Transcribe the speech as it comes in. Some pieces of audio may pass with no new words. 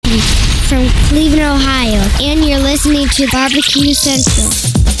from Cleveland, Ohio, and you're listening to BBQ Central.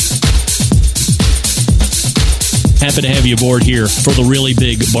 Happy to have you aboard here for the really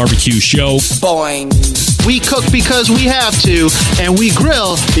big barbecue show. Boing. We cook because we have to, and we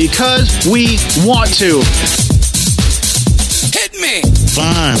grill because we want to. Hit me.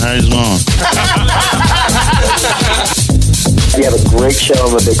 Fine, how's it going? You have a great show.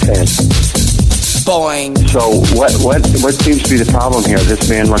 I'm a big fan. Boing. So what seems to be the problem here? This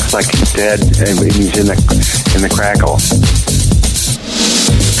man looks like he's dead, and he's in the crackle.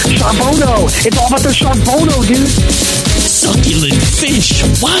 Charbono! It's all about the charbono, dude! Succulent fish.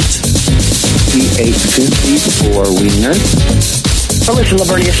 What? He ate 54 wieners. Oh, listen,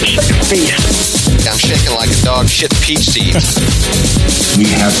 Lavernius, shut your face. I'm shaking like a dog shit peach seeds. We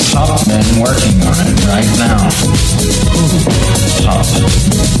have top men working on it right now. Top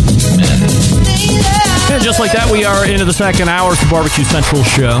men. And just like that, we are into the second hour of the Barbecue Central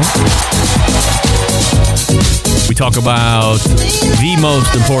show. We talk about the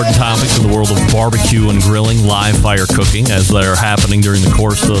most important topics in the world of barbecue and grilling, live fire cooking, as they're happening during the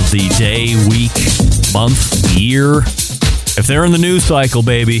course of the day, week, month, year. If they're in the news cycle,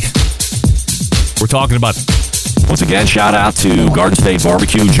 baby, we're talking about. Once again, shout out to Garden State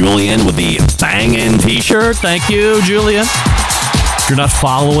Barbecue, Julian, with the bangin' t-shirt. Thank you, Julian. If you're not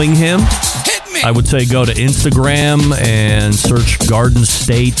following him, I would say go to Instagram and search Garden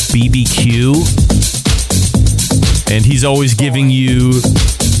State BBQ. And he's always giving you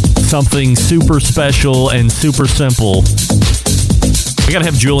something super special and super simple. I got to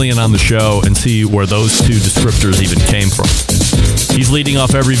have Julian on the show and see where those two descriptors even came from. He's leading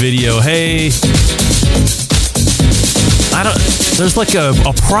off every video. Hey, there's like a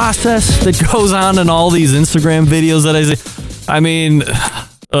process that goes on in all these Instagram videos that I see. I mean,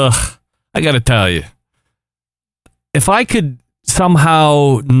 I got to tell you, if I could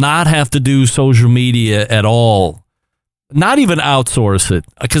somehow not have to do social media at all, not even outsource it,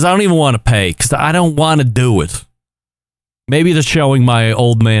 because I don't even want to pay, because I don't want to do it. Maybe that's showing my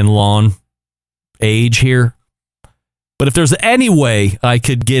old man lawn age here. But if there's any way I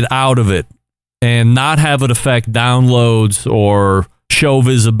could get out of it and not have it affect downloads or show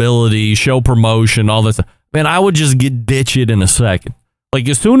visibility, show promotion, all that stuff, man, I would just ditch it in a second. Like,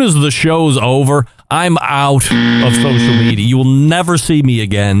 as soon as the show's over, I'm out of social media. You will never see me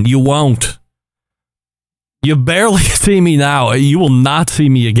again. You won't. You barely see me now. You will not see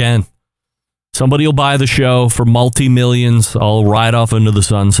me again. Somebody will buy the show for multi-millions. I'll ride off into the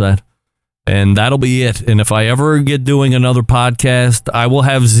sunset. And that'll be it. And if I ever get doing another podcast, I will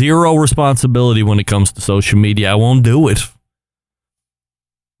have zero responsibility when it comes to social media. I won't do it.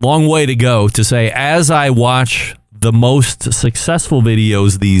 Long way to go to say, as I watch the most successful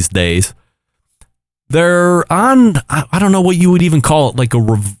videos these days, they're on, I don't know what you would even call it, like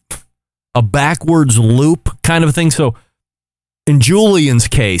a backwards loop kind of thing. So in Julian's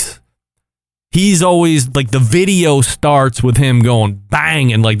case, he's always like, the video starts with him going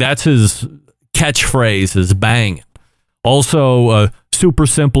bang, and like that's his catchphrase is bang. Also, super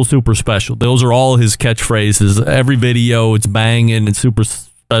simple, super special. Those are all his catchphrases. Every video, it's banging and super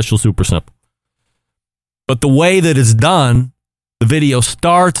special, super simple. But the way that it's done, the video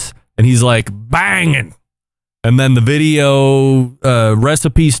starts and he's like banging. And then the video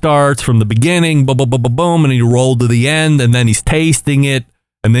recipe starts from the beginning, boom, boom, boom, boom, boom, and he rolled to the end, and then he's tasting it,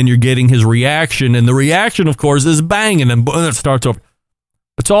 and then you're getting his reaction, and the reaction, of course, is banging, and boom, it starts over.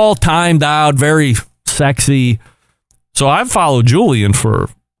 It's all timed out, very sexy. So I've followed Julian for a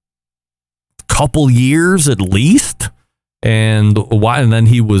couple years at least, and then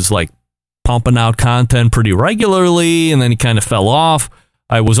he was like pumping out content pretty regularly, and then he kind of fell off.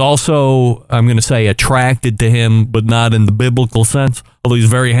 I was also, I'm going to say, attracted to him, but not in the biblical sense, although he's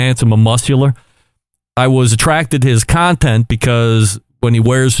very handsome and muscular. I was attracted to his content because when he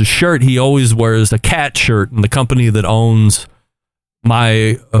wears a shirt, he always wears a cat shirt, and the company that owns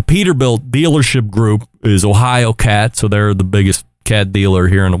my Peterbilt dealership group is Ohio Cat, so they're the biggest cat dealer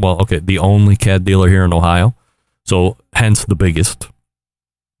here the only cat dealer here in Ohio, so hence the biggest.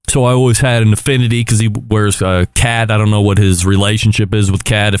 So I always had an affinity because he wears a cat. I don't know what his relationship is with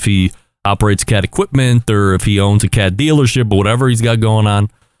cat, if he operates cat equipment or if he owns a cat dealership or whatever he's got going on.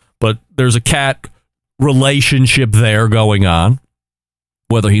 But there's a cat relationship there going on,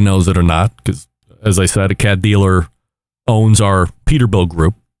 whether he knows it or not, because, as I said, a cat dealer owns our Peterbilt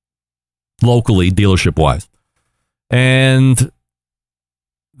group locally, dealership-wise. And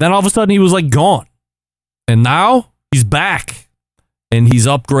then all of a sudden he was like gone. And now he's back. And he's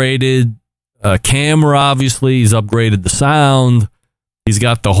upgraded camera, obviously. He's upgraded the sound. He's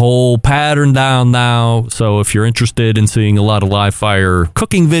got the whole pattern down now. So if you're interested in seeing a lot of live fire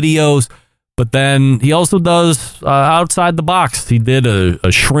cooking videos, but then he also does outside the box. He did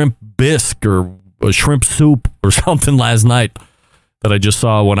a shrimp bisque or a shrimp soup or something last night that I just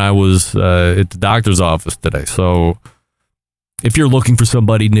saw when I was at the doctor's office today. So if you're looking for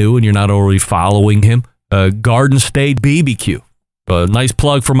somebody new and you're not already following him, Garden State BBQ. Nice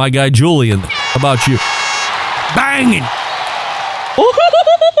plug for my guy Julian. How about you? Banging!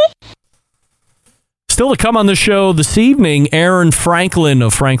 Still to come on the show this evening, Aaron Franklin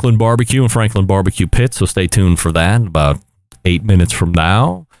of Franklin Barbecue and Franklin Barbecue Pit, so stay tuned for that about 8 minutes from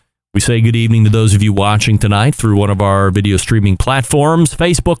now. We say good evening to those of you watching tonight through one of our video streaming platforms,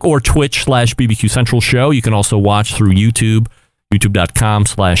 Facebook or Twitch/BBQ Central Show. You can also watch through YouTube,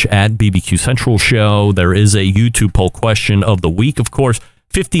 youtube.com/@BBQ Central Show. There is a YouTube poll question of the week, of course.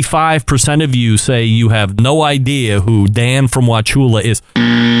 55% of you say you have no idea who Dan from Wauchula is.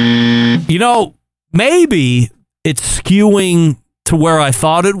 You know, maybe it's skewing to where I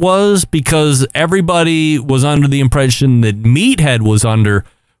thought it was because everybody was under the impression that Meathead was under,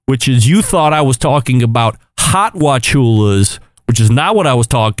 which is you thought I was talking about hot Wauchulas, which is not what I was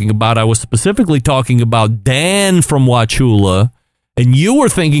talking about. I was specifically talking about Dan from Wauchula, and you were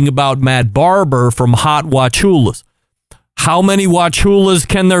thinking about Matt Barber from Hot Wauchulas. How many Wauchulas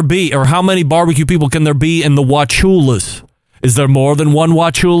can there be, or how many barbecue people can there be in the Wauchulas? Is there more than one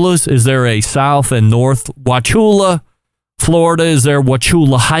Wauchulas? Is there a South and North Wauchula? Florida, is there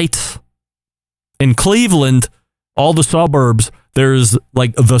Wauchula Heights? In Cleveland, all the suburbs, there's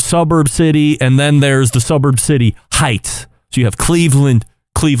like the suburb city, and then there's the suburb city Heights. So you have Cleveland,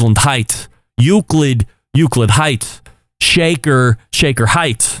 Cleveland Heights, Euclid, Euclid Heights, Shaker, Shaker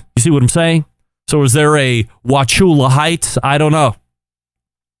Heights. You see what I'm saying? So is there a Wauchula Heights? I don't know.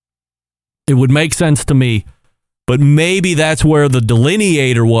 It would make sense to me, but maybe that's where the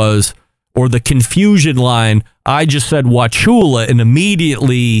delineator was, or the confusion line. I just said Wauchula, and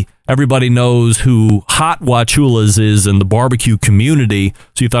immediately everybody knows who Hot Wauchulas is in the barbecue community.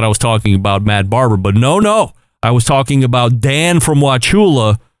 So you thought I was talking about Matt Barber, but no. I was talking about Dan from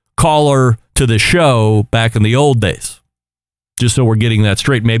Wauchula, caller to the show back in the old days. Just so we're getting that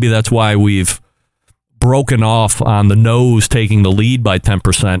straight. Maybe that's why we've broken off on the no's taking the lead by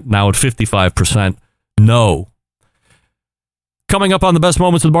 10%. Now at 55%, no. Coming up on the best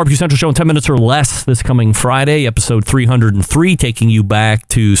moments of the Barbecue Central Show in 10 minutes or less this coming Friday, episode 303, taking you back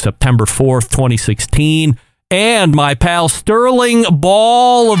to September 4th, 2016. And my pal Sterling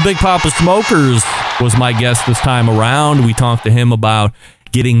Ball of Big Papa Smokers was my guest this time around. We talked to him about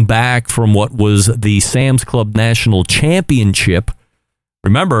getting back from what was the Sam's Club National Championship.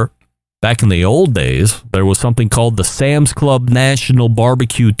 Remember, back in the old days, there was something called the Sam's Club National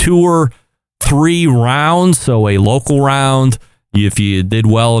Barbecue Tour. 3 rounds, so a local round. If you did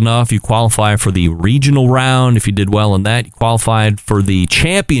well enough, you qualify for the regional round. If you did well in that, you qualified for the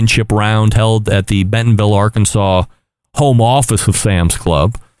championship round held at the Bentonville, Arkansas home office of Sam's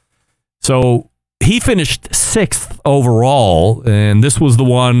Club. So he finished 6th overall, and this was the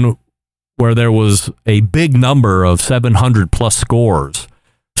one where there was a big number of 700 plus scores.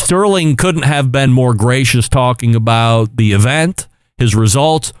 Sterling couldn't have been more gracious talking about the event, his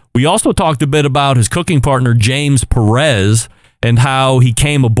results. We also talked a bit about his cooking partner, James Perez, and how he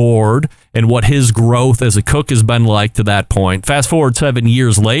came aboard and what his growth as a cook has been like to that point. Fast forward 7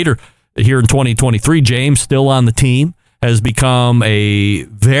 years later, here in 2023, James, still on the team, has become a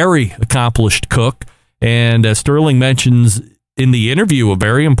very accomplished cook. And as Sterling mentions in the interview, a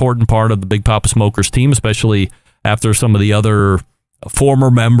very important part of the Big Papa Smokers team, especially after some of the other former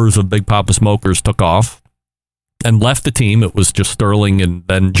members of Big Papa Smokers took off and left the team. It was just Sterling and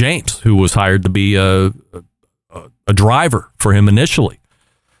then James, who was hired to be a driver for him initially.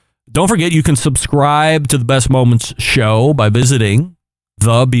 Don't forget, you can subscribe to the Best Moments show by visiting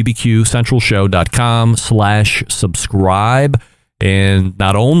thebbqcentralshow.com/subscribe. And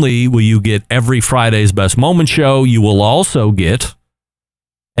not only will you get every Friday's Best Moments show, you will also get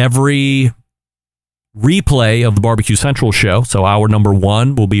every replay of the Barbecue Central show. So hour number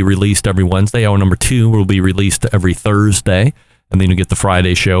 1 will be released every Wednesday. Hour number 2 will be released every Thursday. And then you get the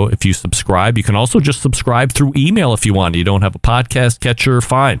Friday show if you subscribe. You can also just subscribe through email if you want. You don't have a podcast catcher,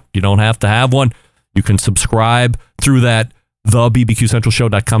 fine. You don't have to have one. You can subscribe through that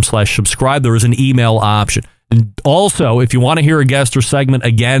thebbqcentralshow.com/subscribe. There is an email option. And also, if you want to hear a guest or segment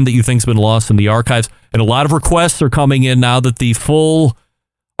again that you think's been lost in the archives, and a lot of requests are coming in now that the full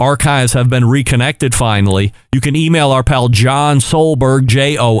archives have been reconnected finally, you can email our pal John Solberg,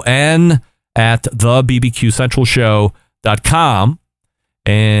 JON, at thebbqcentralshow.com,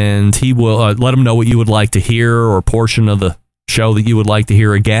 and he will let him know what you would like to hear or a portion of the show that you would like to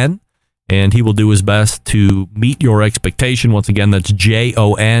hear again, and he will do his best to meet your expectation. Once again, that's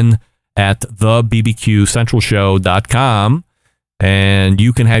JON at thebbqcentralshow.com, and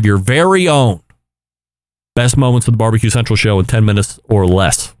you can have your very own best moments of the Barbecue Central Show in 10 minutes or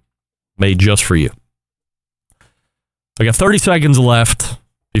less, made just for you. I got 30 seconds left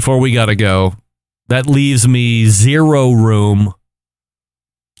before we got to go. That leaves me zero room.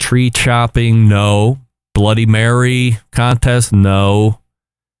 Tree chopping, no. Bloody Mary contest, no.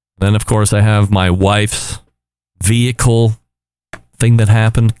 Then, of course, I have my wife's vehicle thing that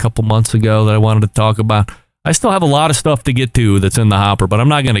happened a couple months ago that I wanted to talk about. I still have a lot of stuff to get to that's in the hopper, but I'm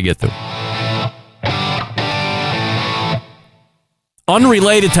not going to get to it.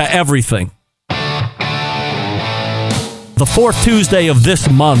 Unrelated to everything. The fourth Tuesday of this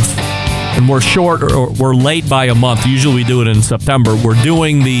month, and we're short, or we're late by a month. Usually we do it in September. We're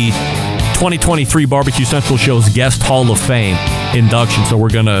doing the 2023 Barbecue Central Show's Guest Hall of Fame induction. So we're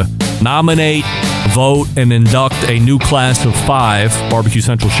going to nominate, vote, and induct a new class of 5 Barbecue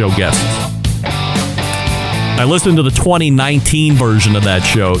Central Show guests. I listened to the 2019 version of that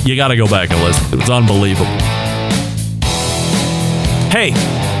show. You got to go back and listen. It was unbelievable. Hey,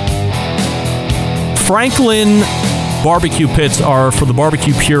 Franklin barbecue pits are for the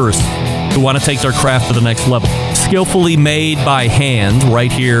barbecue purists who want to take their craft to the next level. Skillfully made by hand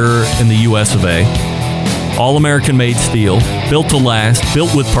right here in the US of A. All American made steel, built to last,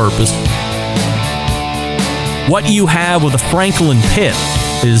 built with purpose. What you have with a Franklin pit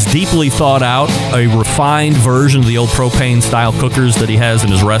is deeply thought out, a refined version of the old propane style cookers that he has in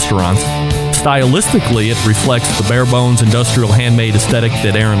his restaurants. Stylistically, it reflects the bare bones industrial handmade aesthetic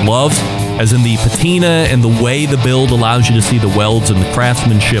that Aaron loves, as in the patina and the way the build allows you to see the welds and the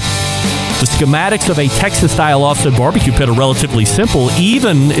craftsmanship. The schematics of a Texas-style offset barbecue pit are relatively simple,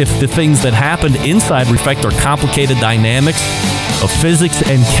 even if the things that happen inside reflect our complicated dynamics of physics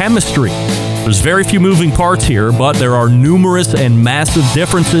and chemistry. There's very few moving parts here, but there are numerous and massive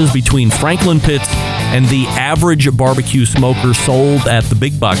differences between Franklin pits and the average barbecue smoker sold at the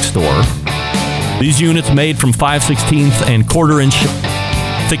big box store. These units made from 5/16 and quarter-inch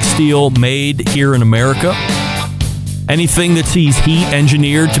thick steel made here in America. Anything that sees heat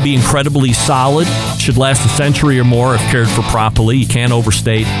engineered to be incredibly solid should last a century or more if cared for properly. You can't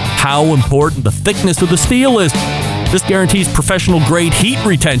overstate how important the thickness of the steel is. This guarantees professional-grade heat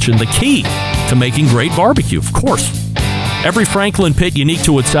retention, the key to making great barbecue, of course. Every Franklin pit unique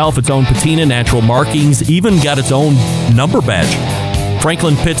to itself, its own patina, natural markings, even got its own number badge.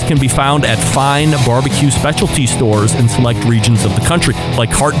 Franklin pits can be found at fine barbecue specialty stores in select regions of the country, like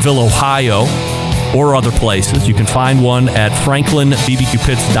Hartville, Ohio, or other places. You can find one at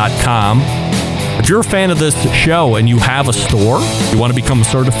franklinbbqpits.com. If you're a fan of this show and you have a store, you want to become a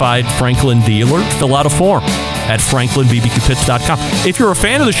certified Franklin dealer, fill out a form at franklinbbqpits.com. If you're a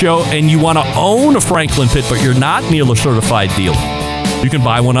fan of the show and you want to own a Franklin pit, but you're not nearly a certified dealer, you can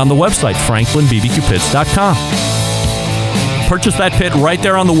buy one on the website, franklinbbqpits.com. Purchase that pit right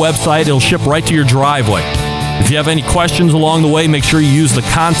there on the website. It'll ship right to your driveway. If you have any questions along the way, make sure you use the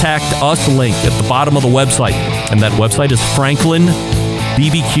Contact Us link at the bottom of the website. And that website is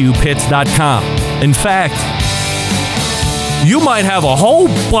franklinbbqpits.com. In fact, you might have a whole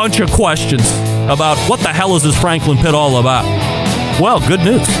bunch of questions about what the hell is this Franklin pit all about. Well, good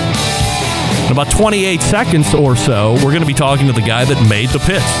news. In about 28 seconds or so, we're going to be talking to the guy that made the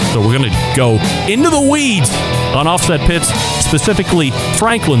pits. So we're going to go into the weeds on offset pits, specifically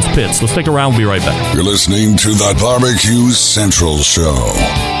Franklin's pits. So stick around. We'll be right back. You're listening to the Barbecue Central Show.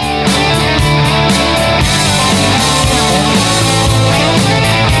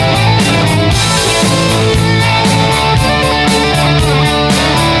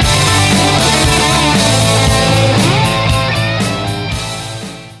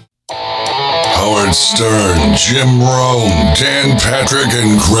 Howard Stern, Jim Rome, Dan Patrick,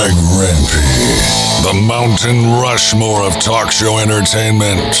 and Greg Rempe. The Mountain Rushmore of talk show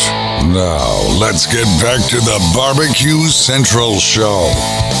entertainment. Now, let's get back to the Barbecue Central Show.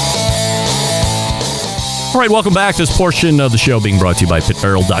 All right, welcome back. This portion of the show being brought to you by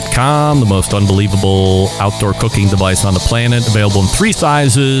pitbarrel.com, the most unbelievable outdoor cooking device on the planet. Available in 3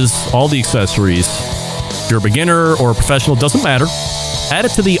 sizes, all the accessories. If you're a beginner or a professional, doesn't matter. Add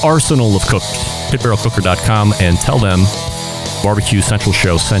it to the arsenal of cookers. Pitbarrelcooker.com and tell them Barbecue Central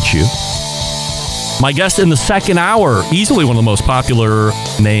Show sent you. My guest in the second hour, easily one of the most popular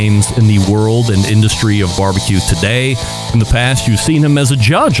names in the world and industry of barbecue today. In the past, you've seen him as a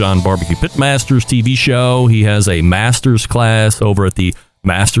judge on Barbecue Pitmasters TV show. He has a master's class over at the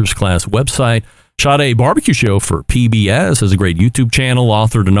Master's Class website. shot a barbecue show for PBS, has a great YouTube channel,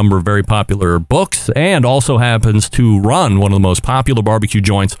 authored a number of very popular books, and also happens to run one of the most popular barbecue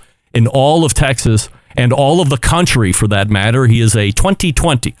joints in all of Texas and all of the country, for that matter. He is a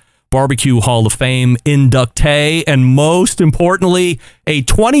 2020 Barbecue Hall of Fame inductee, and most importantly, a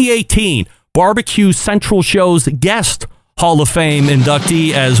 2018 Barbecue Central Show's guest Hall of Fame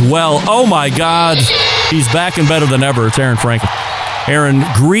inductee as well. Oh my God, he's back and better than ever. It's Aaron Franklin. Aaron,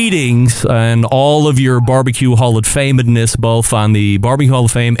 greetings and all of your Barbecue Hall of Famedness, both on the Barbecue Hall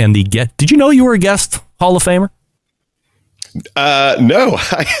of Fame and the guest. Did you know you were a guest Hall of Famer? No,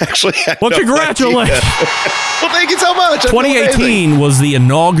 I actually had well, congratulations. Well, thank you so much. 2018 was the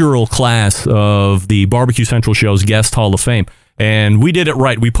inaugural class of the Barbecue Central Show's Guest Hall of Fame. And we did it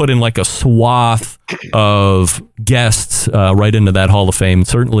right. We put in like a swath of guests right into that Hall of Fame.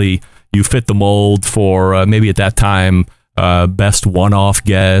 Certainly, you fit the mold for maybe at that time best one-off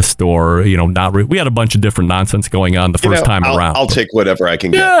guest, or not. We had a bunch of different nonsense going on the first time around. I'll take whatever I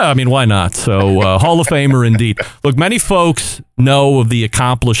can get. Yeah, I mean, why not? So Hall of Famer indeed. Look, many folks know of the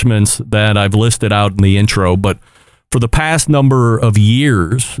accomplishments that I've listed out in the intro, but for the past number of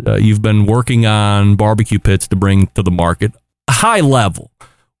years, you've been working on barbecue pits to bring to the market. High level,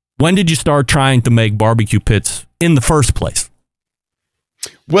 when did you start trying to make barbecue pits in the first place?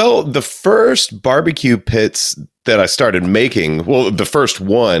 Well, the first barbecue pits that I started making, the first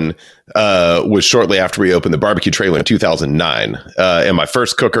one was shortly after we opened the barbecue trailer in 2009. And my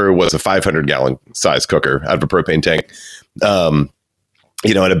first cooker was a 500-gallon size cooker out of a propane tank. And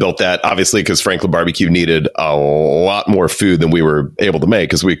I built that obviously because Franklin Barbecue needed a lot more food than we were able to make,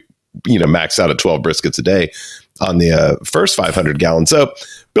 because we, maxed out at 12 briskets a day on the first 500 gallon. So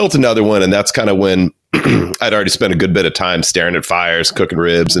built another one. And that's kind of when I'd already spent a good bit of time staring at fires, cooking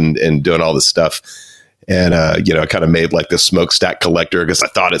ribs and doing all this stuff. And, I kind of made like this smokestack collector because I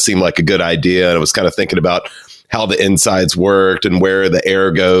thought it seemed like a good idea. And I was kind of thinking about how the insides worked and where the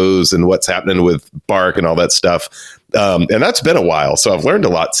air goes and what's happening with bark and all that stuff. And that's been a while. So I've learned a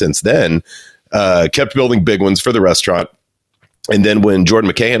lot since then, kept building big ones for the restaurant. And then when Jordan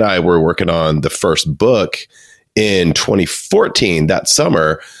McKay and I were working on the first book in 2014, that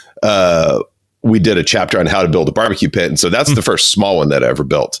summer, we did a chapter on how to build a barbecue pit. And so that's the first small one that I ever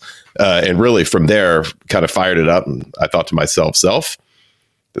built. And really from there, kind of fired it up. And I thought to myself,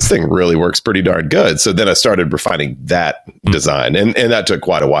 this thing really works pretty darn good. So then I started refining that design. And that took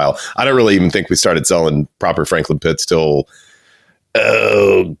quite a while. I don't really even think we started selling proper Franklin pits till,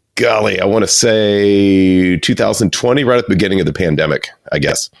 oh, golly, I want to say 2020, right at the beginning of the pandemic, I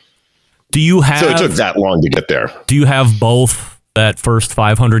guess. So it took that long to get there. Do you have both that first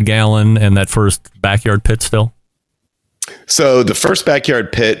 500 gallon and that first backyard pit still? So the first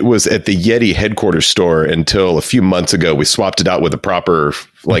backyard pit was at the Yeti headquarters store until a few months ago. We swapped it out with a proper,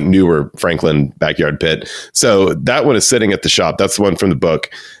 like newer Franklin backyard pit. So that one is sitting at the shop. That's the one from the book.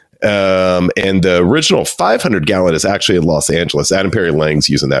 And the original 500 gallon is actually in Los Angeles. Adam Perry Lang's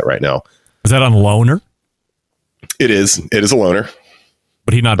using that right now. Is that on loaner? It is. It is a loaner.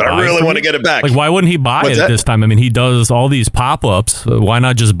 But I really want to get it back. Like, why wouldn't he buy it at this time? I mean, he does all these pop-ups. Why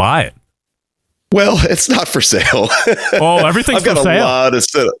not just buy it? Well, it's not for sale. Oh, everything's for sale? I've got a lot of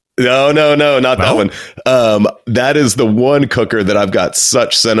stuff. No, not that one. That is the one cooker that I've got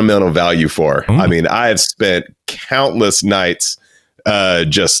such sentimental value for. I mean, I have spent countless nights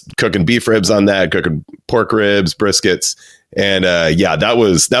just cooking beef ribs on that, cooking pork ribs, briskets. And that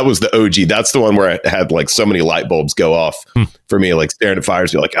was the OG. That's the one where I had like so many light bulbs go off for me, like staring at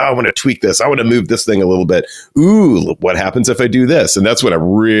fires. You're like, oh, I want to tweak this. I want to move this thing a little bit. Ooh, what happens if I do this? And that's when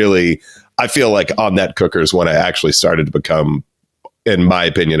I feel like on that cooker is when I actually started to become, in my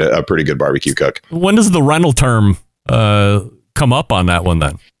opinion, a pretty good barbecue cook. When does the rental term come up on that one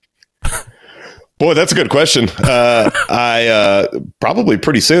then? Boy, that's a good question. I probably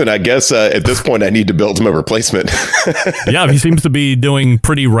pretty soon. I guess at this point, I need to build him a replacement. Yeah, he seems to be doing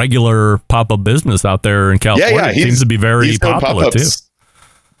pretty regular pop-up business out there in California. Yeah, he seems to be very popular too.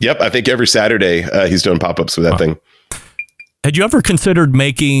 Yep, I think every Saturday he's doing pop-ups with that thing. Had you ever considered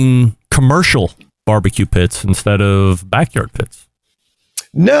making commercial barbecue pits instead of backyard pits?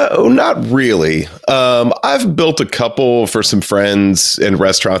 No, not really. I've built a couple for some friends and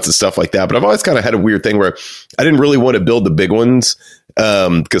restaurants and stuff like that, but I've always kind of had a weird thing where I didn't really want to build the big ones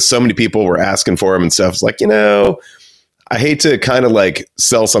because so many people were asking for them and stuff. It's like, I hate to kind of like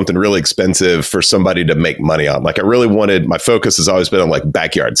sell something really expensive for somebody to make money on. Like my focus has always been on like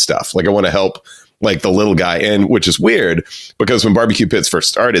backyard stuff. Like I want to help like the little guy in, which is weird because when barbecue pits first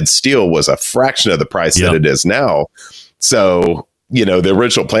started, steel was a fraction of the price that it is now. So the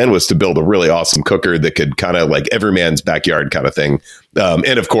original plan was to build a really awesome cooker that could kind of like every man's backyard kind of thing.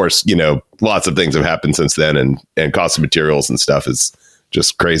 And of course, lots of things have happened since then, and cost of materials and stuff is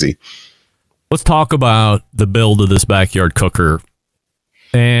just crazy. Let's talk about the build of this backyard cooker.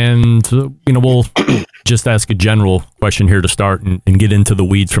 And, we'll just ask a general question here to start and get into the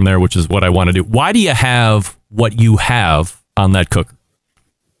weeds from there, which is what I want to do. Why do you have what you have on that cooker?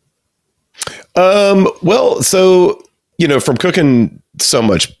 Well, so, from cooking so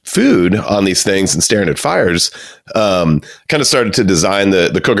much food on these things and staring at fires, kind of started to design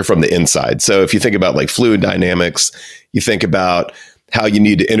the cooker from the inside. So if you think about like fluid dynamics, you think about how you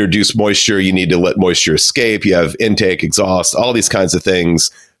need to introduce moisture, you need to let moisture escape, you have intake, exhaust, all these kinds of things.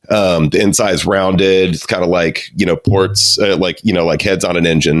 The inside's rounded. It's kind of like, ports, like heads on an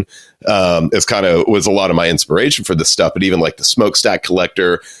engine. Was a lot of my inspiration for this stuff, but even like the smokestack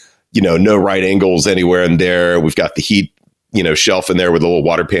collector, no right angles anywhere in there. We've got the heat, shelf in there where the little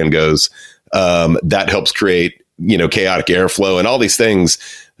water pan goes. That helps create, chaotic airflow and all these things.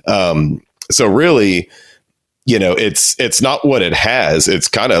 So really, it's not what it has. It's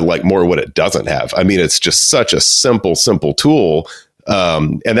kind of like more what it doesn't have. I mean, it's just such a simple tool.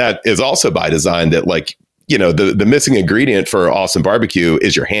 And that is also by design that the missing ingredient for awesome barbecue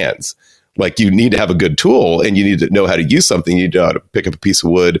is your hands. Like you need to have a good tool and you need to know how to use something. You need to know how to pick up a piece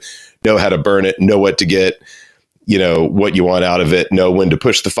of wood, know how to burn it, know what to get, what you want out of it, know when to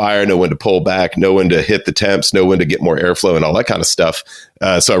push the fire, know when to pull back, know when to hit the temps, know when to get more airflow and all that kind of stuff.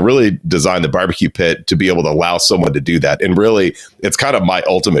 So I really designed the barbecue pit to be able to allow someone to do that. And really, it's kind of my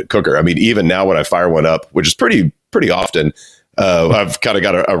ultimate cooker. I mean, even now when I fire one up, which is pretty often, I've kind of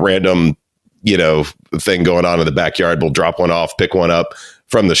got a random, thing going on in the backyard. We'll drop one off, pick one up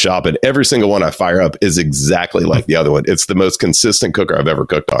from the shop, and every single one I fire up is exactly like the other one. It's the most consistent cooker I've ever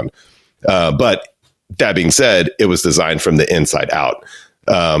cooked on. But that being said, it was designed from the inside out,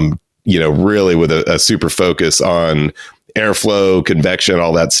 really with a super focus on airflow, convection,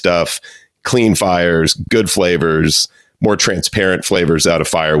 all that stuff, clean fires, good flavors, more transparent flavors out of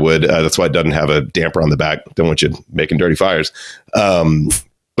firewood. That's why it doesn't have a damper on the back. Don't want you making dirty fires.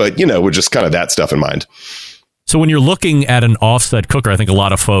 But, with just kind of that stuff in mind. So when you're looking at an offset cooker, I think a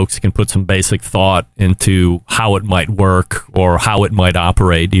lot of folks can put some basic thought into how it might work or how it might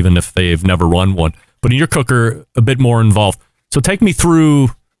operate, even if they've never run one. But in your cooker, a bit more involved. So take me through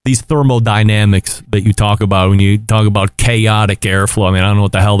these thermodynamics that you talk about when you talk about chaotic airflow. I mean, I don't know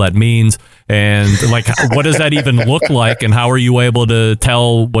what the hell that means. And what does that even look like? And how are you able to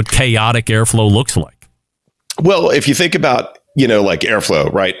tell what chaotic airflow looks like? Well, if you think about, like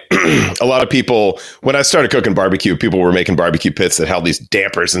airflow, right? A lot of people, when I started cooking barbecue, people were making barbecue pits that had these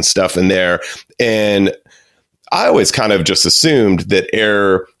dampers and stuff in there. And I always kind of just assumed that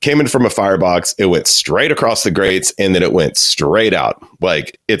air came in from a firebox, it went straight across the grates, and then it went straight out.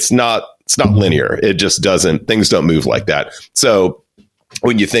 Like it's not linear. It just doesn't, things don't move like that. So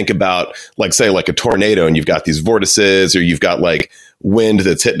when you think about say a tornado and you've got these vortices, or you've got like wind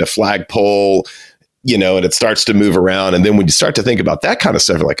that's hitting a flagpole, and it starts to move around. And then when you start to think about that kind of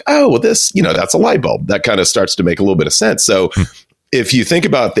stuff, you're like, oh, well, this, that's a light bulb. That kind of starts to make a little bit of sense. So if you think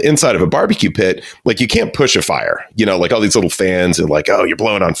about the inside of a barbecue pit, you can't push a fire, all these little fans and oh, you're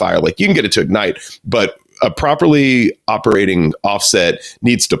blowing on fire. You can get it to ignite, but a properly operating offset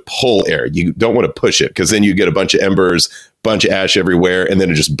needs to pull air. You don't want to push it because then you get a bunch of embers, bunch of ash everywhere, and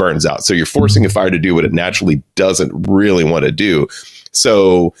then it just burns out. So you're forcing a fire to do what it naturally doesn't really want to do.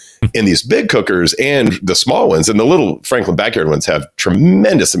 So in these big cookers and the small ones and the little Franklin backyard ones have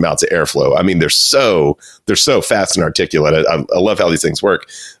tremendous amounts of airflow. I mean, they're so fast and articulate. I love how these things work.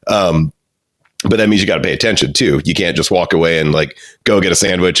 But that means you got to pay attention too. You can't just walk away and go get a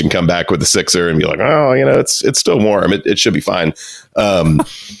sandwich and come back with a sixer and be like, oh, it's still warm. It should be fine. So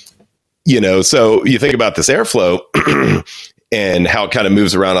you think about this airflow and how it kind of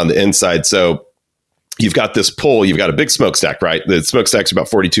moves around on the inside. So you've got this pull, you've got a big smokestack, right? The smokestack's about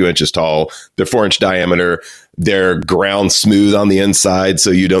 42 inches tall. They're 4-inch diameter. They're ground smooth on the inside,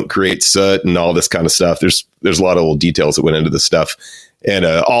 so you don't create soot and all this kind of stuff. There's a lot of little details that went into this stuff, and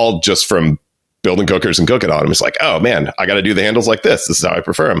all just from building cookers and cooking on them. It's like, oh man, I got to do the handles like this. This is how I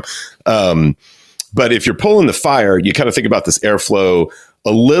prefer them. But if you're pulling the fire, you kind of think about this airflow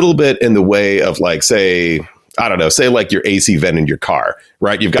a little bit in the way of say your AC vent in your car,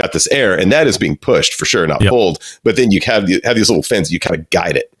 right? You've got this air and that is being pushed for sure, not pulled. But then you have these little fins, you kind of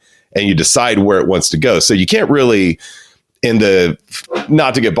guide it and you decide where it wants to go. So you can't really,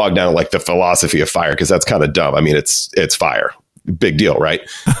 not to get bogged down in the philosophy of fire, because that's kind of dumb. I mean, it's fire, big deal, right?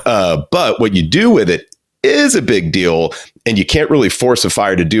 But what you do with it is a big deal, and you can't really force a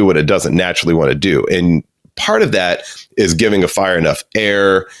fire to do what it doesn't naturally want to do. And part of that is giving a fire enough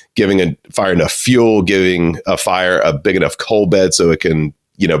air, giving a fire enough fuel, giving a fire a big enough coal bed so it can,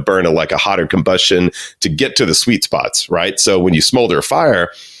 burn a hotter combustion to get to the sweet spots, right? So when you smolder a fire,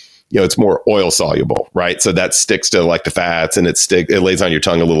 it's more oil soluble, right? So that sticks to like the fats and it lays on your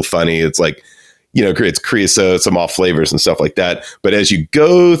tongue a little funny. It's like, creates creosote, some off flavors and stuff like that. But as you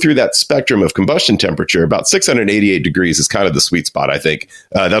go through that spectrum of combustion temperature, about 688 degrees is kind of the sweet spot, I think.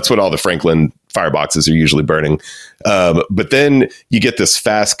 That's what all the Franklin fireboxes are usually burning. But then you get this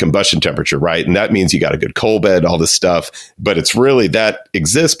fast combustion temperature, right? And that means you got a good coal bed, all this stuff. But it's really that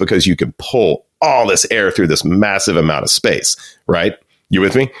exists because you can pull all this air through this massive amount of space, right? You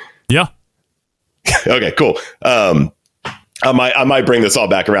with me? Yeah. Okay, cool. I might bring this all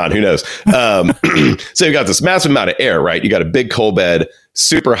back around. Who knows? So you got this massive amount of air, right? You got a big coal bed,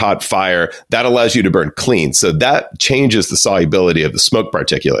 super hot fire that allows you to burn clean. So that changes the solubility of the smoke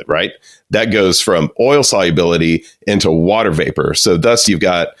particulate, right? That goes from oil solubility into water vapor. So thus you've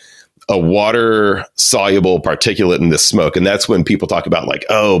got a water soluble particulate in this smoke. And that's when people talk about like,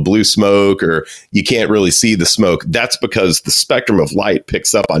 oh, blue smoke, or you can't really see the smoke. That's because the spectrum of light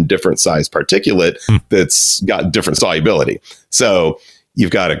picks up on different size particulate that's got different solubility. So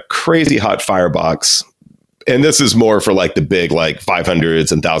you've got a crazy hot firebox. And this is more for like the big, like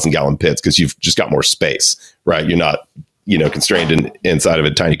 500s and 1,000-gallon pits, because you've just got more space, right? You're not, constrained inside of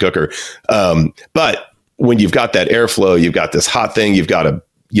a tiny cooker. But when you've got that airflow, you've got this hot thing, you've got a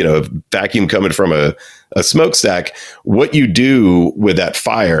vacuum coming from a smokestack, what you do with that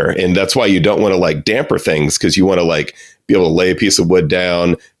fire, and that's why you don't want to like damper things, because you want to like be able to lay a piece of wood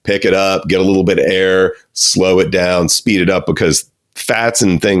down, pick it up, get a little bit of air, slow it down, speed it up, because fats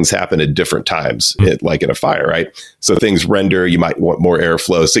and things happen at different times, like in a fire, right? So things render, you might want more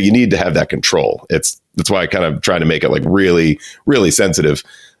airflow. So you need to have that control. That's why I kind of try to make it like really, really sensitive.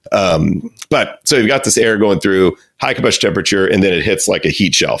 But so you've got this air going through high combustion temperature, and then it hits like a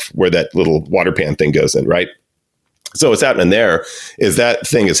heat shelf where that little water pan thing goes in, right? So what's happening there is that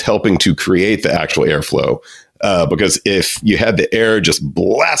thing is helping to create the actual airflow. Because if you had the air just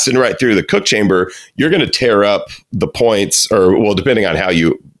blasting right through the cook chamber, you're going to tear up the points, or well, depending on how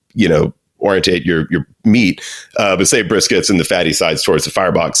you orientate your meat, but say briskets and the fatty sides towards the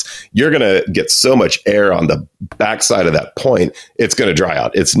firebox, you're going to get so much air on the backside of that point, it's going to dry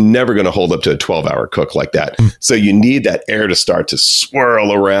out. It's never going to hold up to a 12-hour cook like that. So you need that air to start to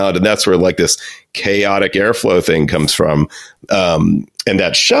swirl around, and that's where like this chaotic airflow thing comes from. And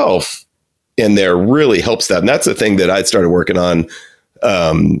that shelf in there really helps that. And that's the thing that I started working on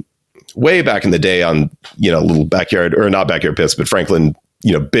way back in the day on, little backyard, or not backyard pits, but Franklin,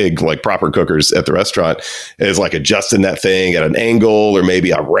 big, like proper cookers at the restaurant, is like adjusting that thing at an angle, or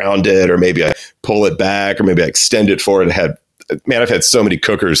maybe I round it, or maybe I pull it back, or maybe I extend it forward. I've had so many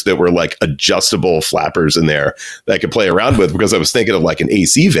cookers that were like adjustable flappers in there that I could play around with, because I was thinking of like an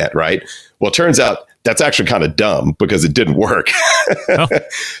AC vent, right? Well, it turns out that's actually kind of dumb, because it didn't work. Oh.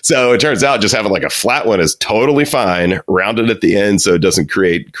 So it turns out just having like a flat one is totally fine, rounded at the end so it doesn't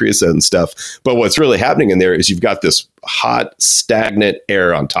create creosote and stuff. But what's really happening in there is you've got this hot, stagnant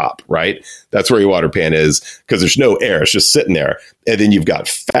air on top, right? That's where your water pan is, because there's no air. It's just sitting there. And then you've got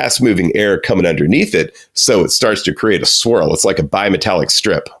fast moving air coming underneath it. So it starts to create a swirl. It's like a bimetallic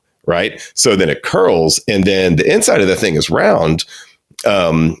strip, right? So then it curls, and then the inside of the thing is round.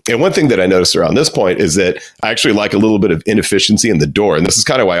 And one thing that I noticed around this point is that I actually like a little bit of inefficiency in the door. And this is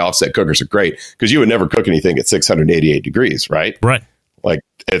kind of why offset cookers are great, because you would never cook anything at 688 degrees, right? Right. Like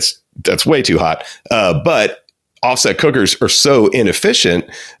that's way too hot. But offset cookers are so inefficient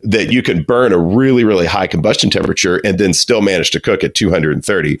that you can burn a really, really high combustion temperature and then still manage to cook at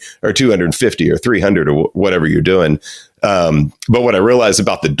 230 or 250 or 300 or whatever you're doing. But what I realized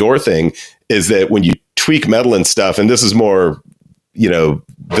about the door thing is that when you tweak metal and stuff, and this is more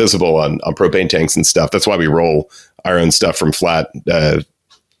visible on propane tanks and stuff. That's why we roll our own stuff from flat,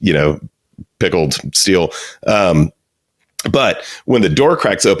 pickled steel. But when the door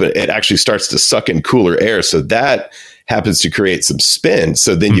cracks open, it actually starts to suck in cooler air. So that happens to create some spin.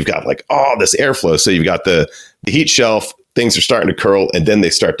 So then you've got like all this airflow. So you've got the heat shelf, things are starting to curl, and then they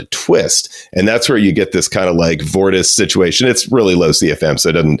start to twist. And that's where you get this kind of like vortice situation. It's really low CFM,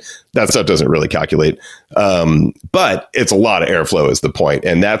 so that stuff doesn't really calculate. But it's a lot of airflow is the point.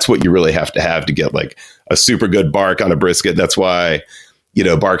 And that's what you really have to get like a super good bark on a brisket. That's why,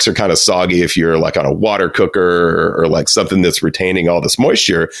 barks are kind of soggy if you're like on a water cooker or like something that's retaining all this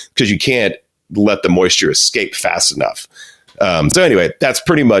moisture, because you can't let the moisture escape fast enough. So anyway, that's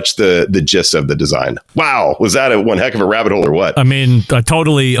pretty much the gist of the design. Wow. Was that one heck of a rabbit hole or what? I mean, I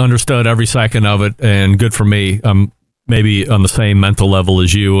totally understood every second of it, and good for me. I'm maybe on the same mental level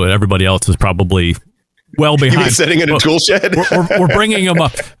as you. Everybody else is probably well behind. You mean sitting in a tool shed? we're bringing them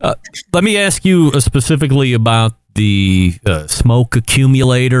up. Let me ask you specifically about the smoke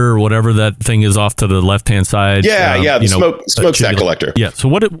accumulator or whatever that thing is off to the left-hand side. The smokestack collector. Yeah. So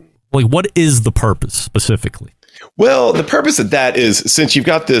what is the purpose specifically? Well, the purpose of that is, since you've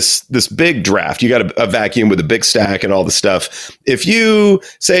got this big draft, you got a vacuum with a big stack and all the stuff. If you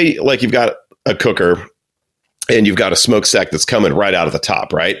say, like, you've got a cooker and you've got a smokestack that's coming right out of the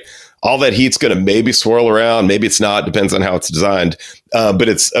top, right? All that heat's going to maybe swirl around. Maybe it's not. Depends on how it's designed. But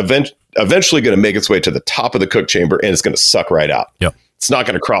it's eventually going to make its way to the top of the cook chamber, and it's going to suck right out. Yep. It's not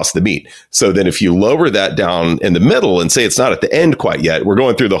going to cross the meat. So then if you lower that down in the middle and say it's not at the end quite yet, we're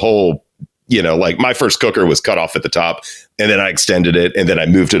going through the whole, like my first cooker was cut off at the top, and then I extended it, and then I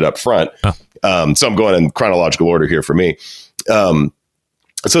moved it up front. So I'm going in chronological order here for me.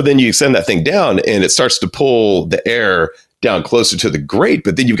 So then you extend that thing down, and it starts to pull the air down closer to the grate,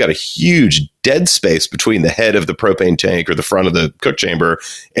 but then you've got a huge dead space between the head of the propane tank or the front of the cook chamber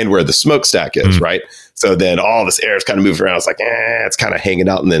and where the smokestack is, right? So then all this air is kind of moving around. It's like, it's kind of hanging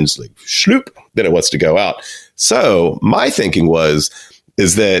out, and then it's like, shloop, then it wants to go out. So my thinking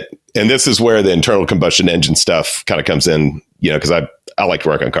is that, and this is where the internal combustion engine stuff kind of comes in, because I like to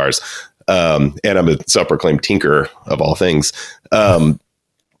work on cars, and I'm a self-proclaimed tinkerer of all things.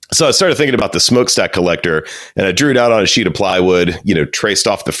 So I started thinking about the smokestack collector, and I drew it out on a sheet of plywood, traced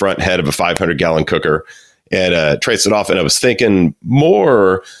off the front head of a 500-gallon cooker, and traced it off. And I was thinking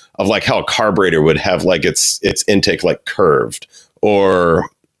more of like how a carburetor would have like its intake like curved, or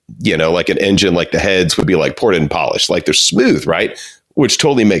like an engine, like the heads would be like poured and polished, like they're smooth, right? Which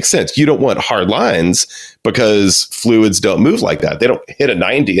totally makes sense. You don't want hard lines because fluids don't move like that. They don't hit a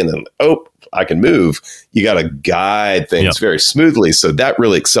 90 and then, I can move. You got to guide things very smoothly. So that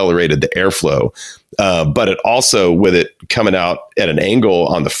really accelerated the airflow. But it also, with it coming out at an angle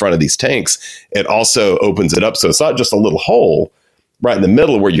on the front of these tanks, it also opens it up. So it's not just a little hole right in the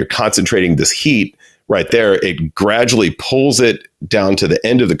middle where you're concentrating this heat right there. It gradually pulls it down to the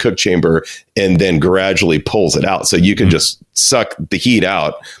end of the cook chamber and then gradually pulls it out. So you can just suck the heat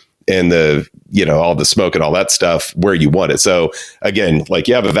out and the, all the smoke and all that stuff where you want it. So again, like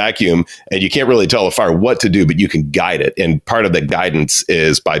you have a vacuum and you can't really tell a fire what to do, but you can guide it. And part of the guidance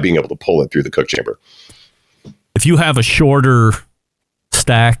is by being able to pull it through the cook chamber. If you have a shorter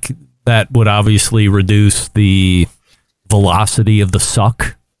stack, that would obviously reduce the velocity of the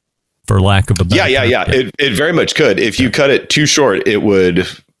suck, for lack of a better term. Yeah. It very much could. If you cut it too short, it would,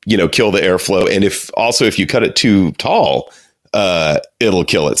 kill the airflow. And if you cut it too tall, it'll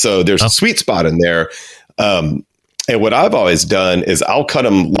kill it. So there's a sweet spot in there. And what I've always done is I'll cut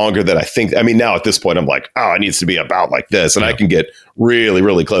them longer than I think. I mean, now at this point, I'm like, it needs to be about like this. And I can get really,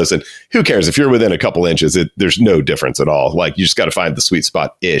 really close. And who cares if you're within a couple inches, there's no difference at all. Like you just got to find the sweet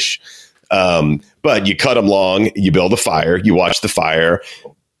spot ish. But you cut them long, you build a fire, you watch the fire.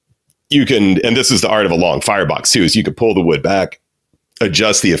 You can, and this is the art of a long firebox too, is you can pull the wood back,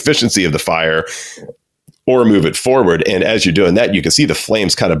 adjust the efficiency of the fire, or move it forward. And as you're doing that, you can see the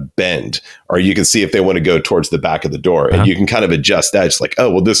flames kind of bend, or you can see if they want to go towards the back of the door. And you can kind of adjust that. It's like,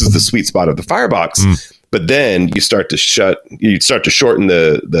 this is the sweet spot of the firebox. But then you start to shorten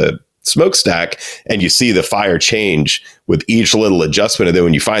the smokestack, and you see the fire change with each little adjustment. And then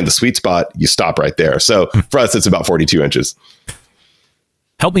when you find the sweet spot, you stop right there. So for us, it's about 42 inches.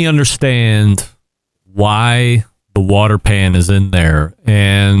 Help me understand why the water pan is in there.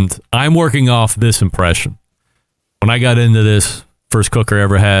 And I'm working off this impression. When I got into this, first cooker I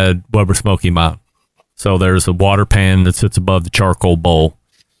ever had, Weber Smoky Mountain. So there's a water pan that sits above the charcoal bowl.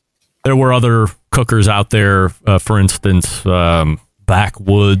 There were other cookers out there, for instance,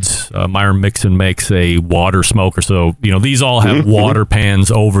 Backwoods. Myron Mixon makes a water smoker. So, these all have water pans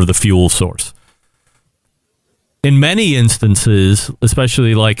over the fuel source. In many instances,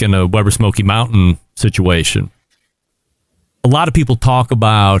 especially like in a Weber Smoky Mountain situation, a lot of people talk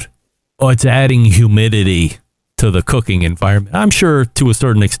about, it's adding humidity to the cooking environment. I'm sure to a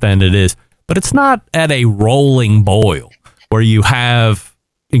certain extent it is, but it's not at a rolling boil where you have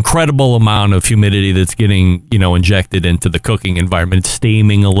incredible amount of humidity that's getting, injected into the cooking environment. It's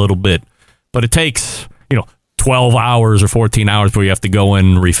steaming a little bit, but it takes, 12 hours or 14 hours where you have to go in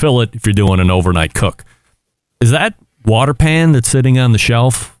and refill it if you're doing an overnight cook. Is that water pan that's sitting on the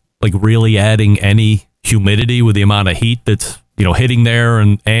shelf like really adding any humidity with the amount of heat that's hitting there,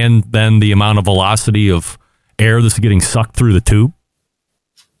 and then the amount of velocity of air that's getting sucked through the tube?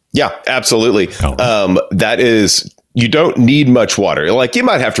 Yeah, absolutely. That is, you don't need much water. Like you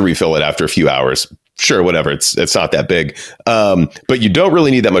might have to refill it after a few hours. Sure, whatever. It's not that big. But you don't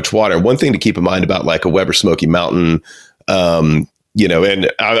really need that much water. One thing to keep in mind about like a Weber Smoky Mountain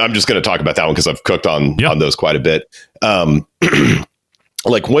and I'm just going to talk about that one because I've cooked on those quite a bit.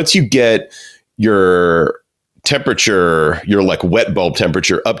 Like once you get your temperature, your like wet bulb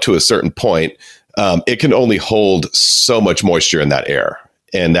temperature up to a certain point, it can only hold so much moisture in that air.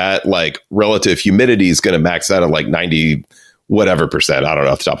 And that like relative humidity is going to max out at like 90 whatever percent. I don't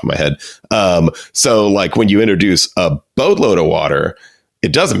know off the top of my head. So like when you introduce a boatload of water,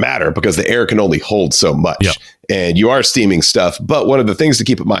 it doesn't matter because the air can only hold so much and you are steaming stuff. But one of the things to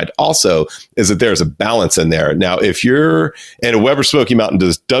keep in mind also is that there's a balance in there. Now, if you're in a Weber Smoky Mountain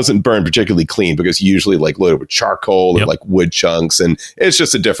doesn't burn particularly clean because you usually like load it with charcoal or like wood chunks, and it's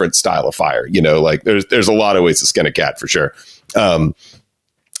just a different style of fire. Like there's a lot of ways to skin a cat for sure.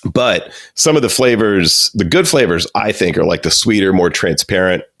 But some of the flavors, the good flavors, I think, are like the sweeter, more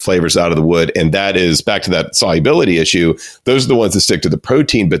transparent flavors out of the wood. And that is back to that solubility issue. Those are the ones that stick to the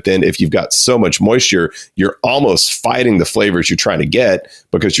protein. But then if you've got so much moisture, you're almost fighting the flavors you're trying to get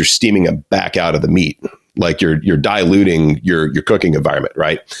because you're steaming them back out of the meat. Like you're diluting your cooking environment,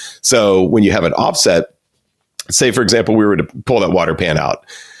 right? So when you have an offset, say, for example, we were to pull that water pan out,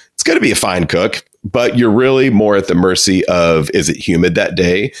 it's going to be a fine cook. But you're really more at the mercy of, is it humid that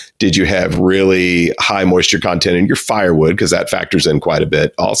day? Did you have really high moisture content in your firewood? Because that factors in quite a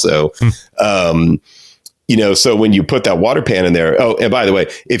bit also. So when you put that water pan in there, oh, and by the way,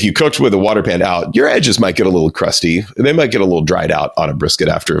 if you cooked with a water pan out, your edges might get a little crusty. They might get a little dried out on a brisket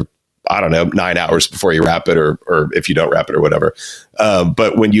after, I don't know, 9 hours before you wrap it or if you don't wrap it or whatever.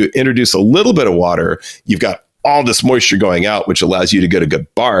 But when you introduce a little bit of water, you've got all this moisture going out, which allows you to get a good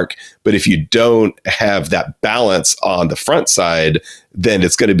bark. But if you don't have that balance on the front side, then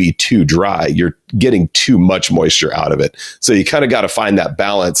it's going to be too dry. You're getting too much moisture out of it. So you kind of got to find that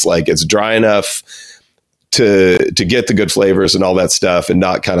balance. Like it's dry enough to get the good flavors and all that stuff and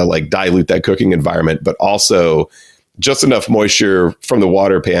not kind of like dilute that cooking environment, but also just enough moisture from the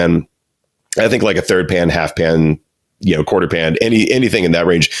water pan. I think like a third pan, half pan, quarter pan, anything in that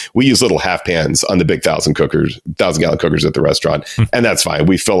range. We use little half pans on the big 1,000-gallon cookers at the restaurant. And that's fine.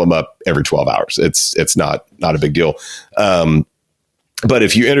 We fill them up every 12 hours. It's not a big deal. But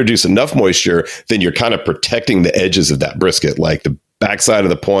if you introduce enough moisture, then you're kind of protecting the edges of that brisket, like the backside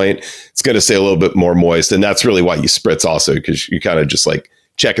of the point. It's going to stay a little bit more moist. And that's really why you spritz also, because you kind of just like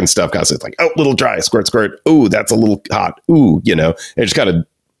checking stuff constantly. It's like, oh, a little dry, squirt, squirt. Ooh, that's a little hot. Ooh, and just kind of,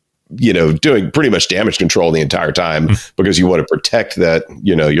 doing pretty much damage control the entire time because you want to protect that,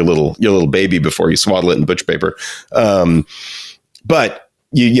 your little baby before you swaddle it in butcher paper. But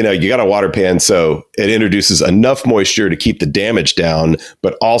you got a water pan, so it introduces enough moisture to keep the damage down,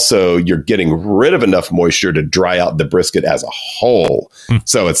 but also you're getting rid of enough moisture to dry out the brisket as a whole.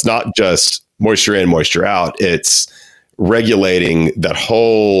 So it's not just moisture in, moisture out. It's regulating that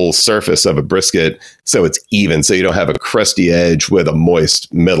whole surface of a brisket so it's even, so you don't have a crusty edge with a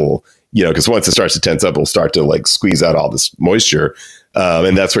moist middle, because once it starts to tense up, it'll start to like squeeze out all this moisture.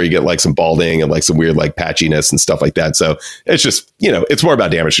 And that's where you get like some balding and like some weird like patchiness and stuff like that. So it's just, it's more about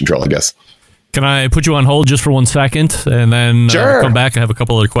damage control, I guess. Can I put you on hold just for 1 second and then come back? I have a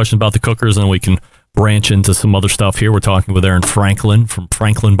couple other questions about the cookers and we can branch into some other stuff here. We're talking with Aaron Franklin from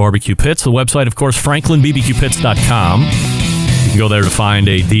Franklin Barbecue Pits. The website, of course, franklinbbqpits.com. You can go there to find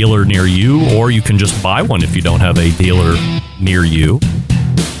a dealer near you, or you can just buy one if you don't have a dealer near you.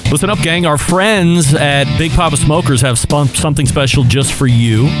 Listen up, gang. Our friends at Big Papa Smokers have something special just for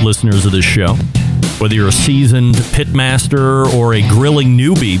you, listeners of this show. Whether you're a seasoned pitmaster or a grilling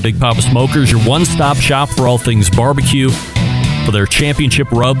newbie, Big Papa Smokers, your one-stop shop for all things barbecue. For their championship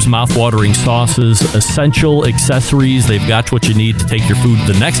rubs, mouth-watering sauces, essential accessories, they've got what you need to take your food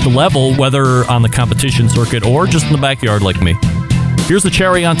to the next level, whether on the competition circuit or just in the backyard like me. Here's the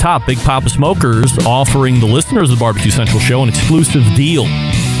cherry on top. Big Papa Smokers offering the listeners of the Barbecue Central Show an exclusive deal.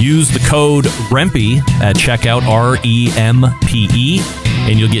 Use the code REMPE at checkout, REMPE,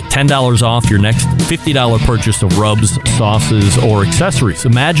 and you'll get $10 off your next $50 purchase of rubs, sauces, or accessories.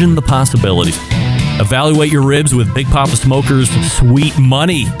 Imagine the possibilities. Evaluate your ribs with Big Papa Smokers Sweet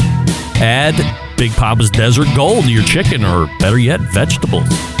Money. Add Big Papa's Desert Gold to your chicken, or better yet, vegetables.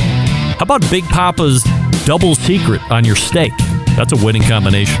 How about Big Papa's Double Secret on your steak? That's a winning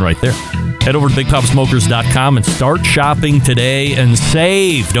combination right there. Head over to BigPapaSmokers.com and start shopping today and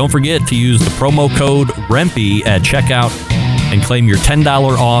save. Don't forget to use the promo code REMPE at checkout and claim your $10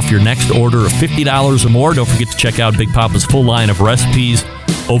 off your next order of $50 or more. Don't forget to check out Big Papa's full line of recipes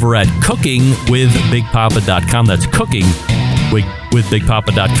over at cookingwithbigpapa.com. That's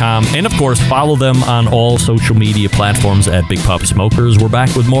cookingwithbigpapa.com. And, of course, follow them on all social media platforms at Big Papa Smokers. We're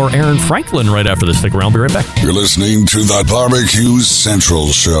back with more Aaron Franklin right after this. Stick around. I'll be right back. You're listening to the Barbecue Central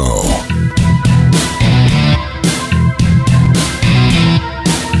Show.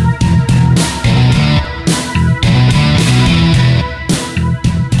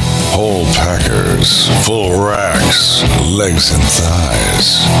 thighs, full racks, legs and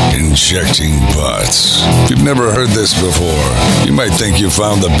thighs, injecting butts. If you've never heard this before, you might think you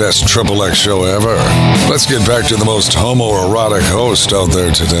found the best Triple X show ever. Let's get back to the most homoerotic host out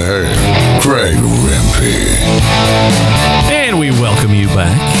there today, Greg Rempe. And we welcome you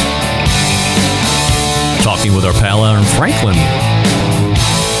back. Talking with our pal Aaron Franklin.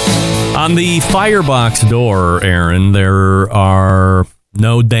 On the firebox door, Aaron, there are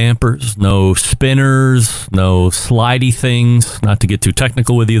no dampers, no spinners, no slidey things. Not to get too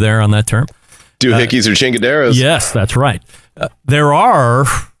technical with you there on that term. Doohickeys or chingaderos. Yes, that's right. There are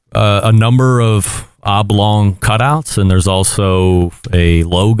a number of oblong cutouts, and there's also a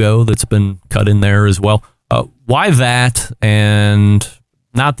logo that's been cut in there as well. Why that and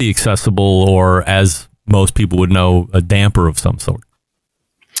not the accessible, or as most people would know, a damper of some sort?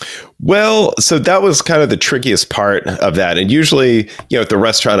 Well, so that was kind of the trickiest part of that. And usually, at the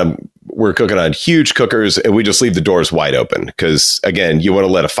restaurant, we're cooking on huge cookers and we just leave the doors wide open because, again, you want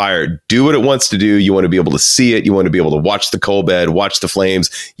to let a fire do what it wants to do. You want to be able to see it. You want to be able to watch the coal bed, watch the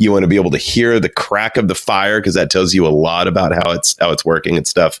flames. You want to be able to hear the crack of the fire because that tells you a lot about how it's working and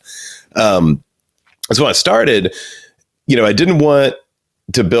stuff. So when I started, I didn't want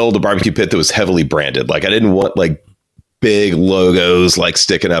to build a barbecue pit that was heavily branded. Like I didn't want big logos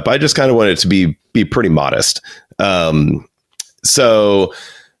sticking up. I just kind of wanted it to be pretty modest. So,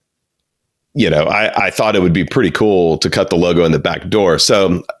 I thought it would be pretty cool to cut the logo in the back door.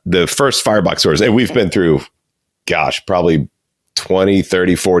 So the first firebox doors, and we've been through, probably 20,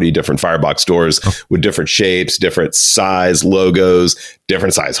 30, 40 different firebox doors with different shapes, different size logos,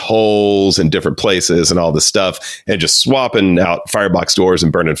 different size holes in different places and all this stuff, and just swapping out firebox doors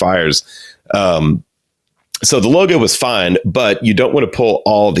and burning fires. So the logo was fine, but you don't want to pull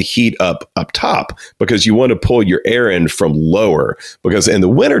all the heat up top because you want to pull your air in from lower, because in the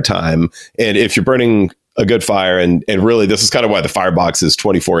wintertime, and if you're burning a good fire, and really this is kind of why the firebox is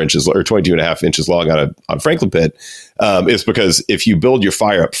 24 inches or 22 and a half inches long on Franklin pit, is because if you build your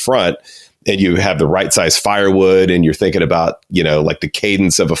fire up front and you have the right size firewood and you're thinking about, the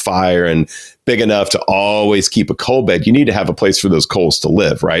cadence of a fire and big enough to always keep a coal bed, you need to have a place for those coals to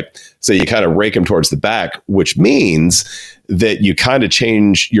live, right? So you kind of rake them towards the back, which means that you kind of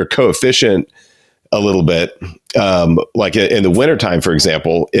change your coefficient a little bit. Like in the wintertime, for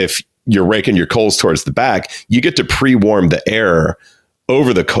example, if you're raking your coals towards the back, you get to pre-warm the air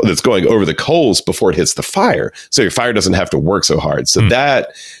that's going over the coals before it hits the fire. So your fire doesn't have to work so hard. So that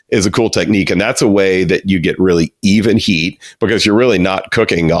is a cool technique. And that's a way that you get really even heat, because you're really not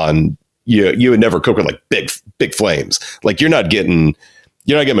cooking on, you would never cook with big flames. You're not getting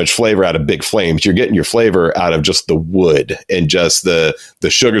much flavor out of big flames. You're getting your flavor out of just the wood and just the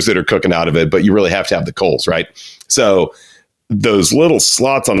sugars that are cooking out of it. But you really have to have the coals, right? So those little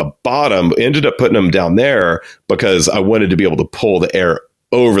slots on the bottom, ended up putting them down there because I wanted to be able to pull the air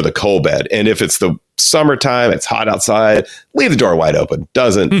over the coal bed. And if it's the summertime, it's hot outside, leave the door wide open.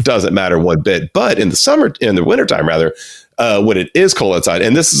 Doesn't matter one bit. But in the wintertime rather, when it is cold outside,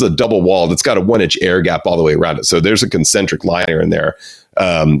 and this is a double wall that's got a 1-inch air gap all the way around it. So there's a concentric liner in there.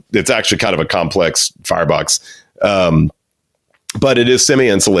 It's actually kind of a complex firebox. But it is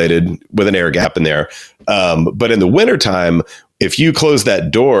semi-insulated with an air gap in there. But in the wintertime, if you close that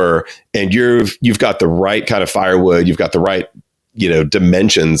door and you've got the right kind of firewood, you've got the right,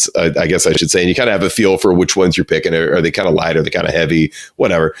 dimensions, I guess I should say, and you kind of have a feel for which ones you're picking. Are they kind of light? Are they kind of heavy?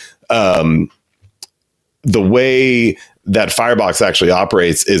 Whatever. The way that firebox actually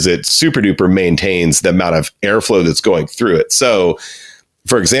operates is it super duper maintains the amount of airflow that's going through it. So,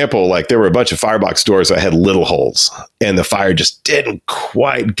 for example, there were a bunch of firebox doors that had little holes and the fire just didn't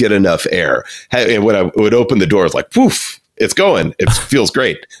quite get enough air. And when I would open the doors, poof, it's going. It feels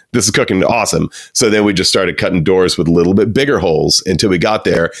great. This is cooking awesome. So then we just started cutting doors with a little bit bigger holes until we got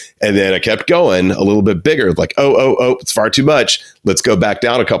there. And then I kept going a little bit bigger, oh, it's far too much. Let's go back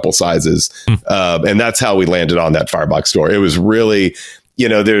down a couple sizes. And that's how we landed on that firebox door. It was really,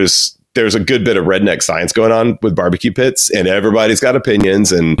 there's a good bit of redneck science going on with barbecue pits, and everybody's got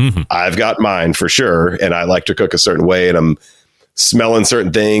opinions, and I've got mine for sure. And I like to cook a certain way, and I'm smelling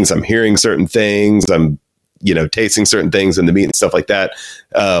certain things. I'm hearing certain things. I'm, tasting certain things in the meat and stuff like that.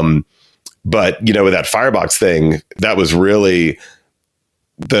 But, with that firebox thing, that was really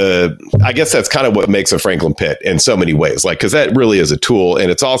I guess that's kind of what makes a Franklin pit in so many ways, cause that really is a tool. And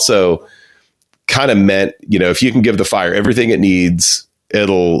it's also kind of meant, if you can give the fire everything it needs,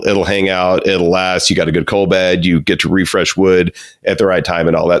 it'll hang out, it'll last. You got a good coal bed, you get to refresh wood at the right time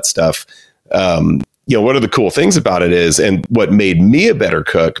and all that stuff. One of the cool things about it is, and what made me a better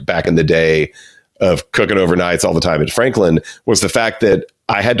cook back in the day of cooking overnights all the time at Franklin, was the fact that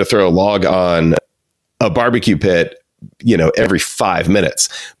I had to throw a log on a barbecue pit, every 5 minutes,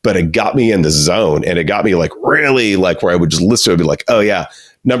 but it got me in the zone, and it got me like really like where I would just listen to it and be like, oh yeah,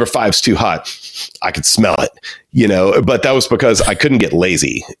 number 5's too hot. I could smell it, but that was because I couldn't get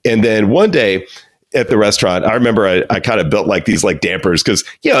lazy. And then one day at the restaurant, I remember I kind of built like these like dampers because,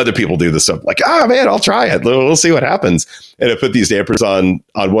 other people do this stuff like, oh man, I'll try it. We'll see what happens. And I put these dampers on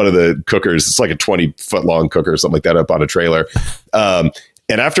one of the cookers. It's like a 20-foot long cooker or something like that up on a trailer.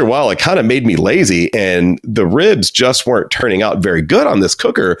 And after a while, it kind of made me lazy, and the ribs just weren't turning out very good on this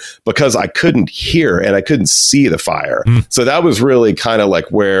cooker because I couldn't hear and I couldn't see the fire. So that was really kind of like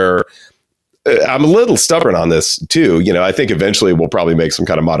where I'm a little stubborn on this too. I think eventually we'll probably make some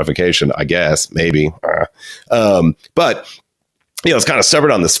kind of modification, I guess, maybe. But it's kind of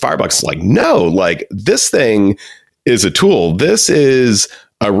stubborn on this firebox. It's like, no, like this thing is a tool. This is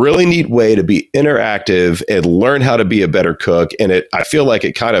a really neat way to be interactive and learn how to be a better cook. And I feel like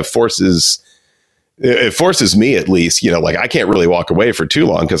it kind of forces me at least, like I can't really walk away for too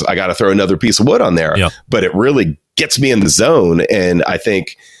long because I got to throw another piece of wood on there, but it really gets me in the zone. And I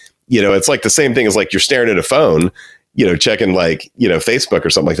think, it's like the same thing as like you're staring at a phone, checking like, Facebook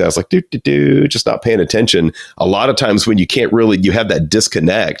or something like that. It's like, just not paying attention. A lot of times when you have that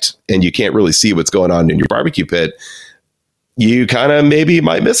disconnect and you can't really see what's going on in your barbecue pit, you kind of maybe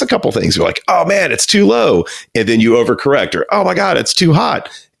might miss a couple things. You're like, oh man, it's too low. And then you overcorrect, or, oh my God, it's too hot.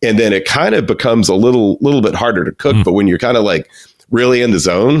 And then it kind of becomes a little bit harder to cook. But when you're kind of like really in the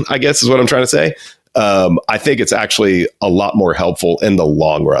zone, I guess is what I'm trying to say. I think it's actually a lot more helpful in the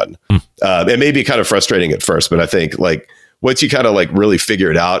long run. It may be kind of frustrating at first, but I think like once you kind of like really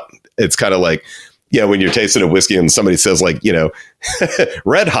figure it out, it's kind of like, when you're tasting a whiskey and somebody says like,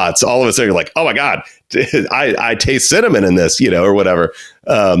 red hots, all of a sudden you're like, oh my God, I taste cinnamon in this, or whatever.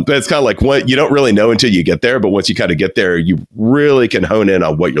 But it's kind of like what you don't really know until you get there. But once you kind of get there, you really can hone in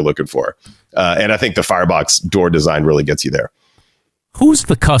on what you're looking for. And I think the firebox door design really gets you there. Who's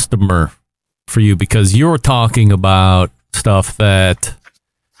the customer for you? Because you're talking about stuff that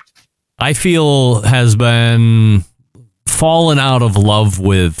I feel has been fallen out of love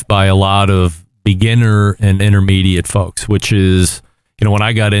with by a lot of beginner and intermediate folks, which is, when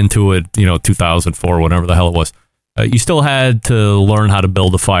I got into it, 2004, whatever the hell it was, you still had to learn how to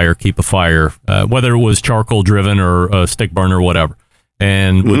build a fire, keep a fire, whether it was charcoal driven or a stick burner or whatever.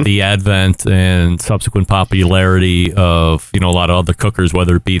 And with the advent and subsequent popularity of, a lot of other cookers,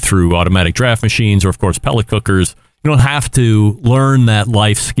 whether it be through automatic draft machines or, of course, pellet cookers, you don't have to learn that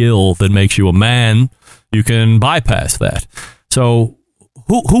life skill that makes you a man. You can bypass that. So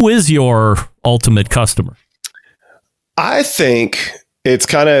who is your ultimate customer? I think it's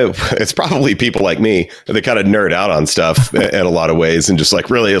probably people like me that kind of nerd out on stuff in a lot of ways, and just like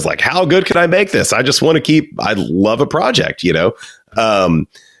really is like, how good can I make this? I just want to I love a project, I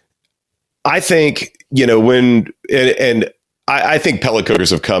think, I think pellet cookers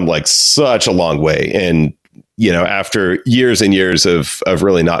have come like such a long way. And, after years and years of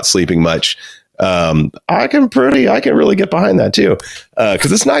really not sleeping much, I can really get behind that too.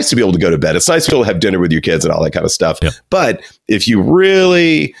 Cause it's nice to be able to go to bed. It's nice to be able to have dinner with your kids and all that kind of stuff. Yeah. But if you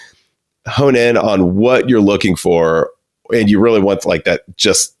really hone in on what you're looking for, and you really want like that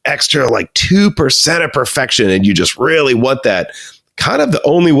just extra like 2% of perfection, and you just really want that, kind of the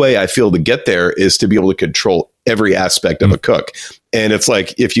only way I feel to get there is to be able to control every aspect of a cook. And it's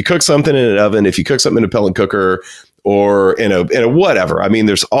like, if you cook something in an oven, if you cook something in a pellet cooker or in a whatever, I mean,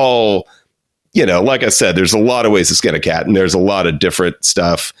 there's all, like I said, there's a lot of ways to skin a cat, and there's a lot of different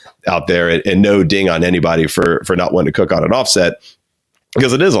stuff out there, and no ding on anybody for not wanting to cook on an offset,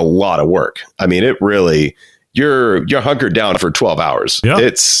 because it is a lot of work. I mean, it really, you're hunkered down for 12 hours. Yeah.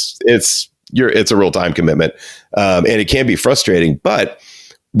 It's a real time commitment. And it can be frustrating, but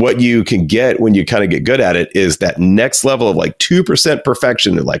what you can get when you kind of get good at it is that next level of like 2%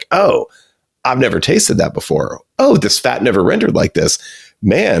 perfection. And like, oh, I've never tasted that before. Oh, this fat never rendered like this.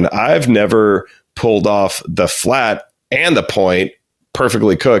 Man, I've never pulled off the flat and the point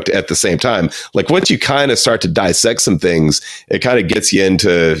perfectly cooked at the same time. Like once you kind of start to dissect some things, it kind of gets you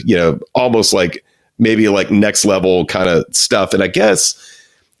into, almost like maybe like next level kind of stuff. And I guess,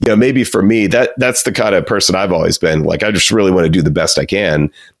 maybe for me, that's the kind of person I've always been. Like, I just really want to do the best I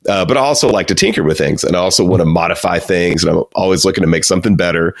can, but I also like to tinker with things, and I also want to modify things, and I'm always looking to make something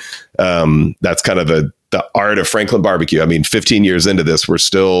better. That's kind of the art of Franklin barbecue. I mean, 15 years into this, we're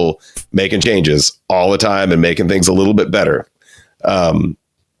still making changes all the time and making things a little bit better.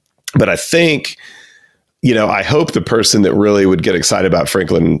 But I think, I hope the person that really would get excited about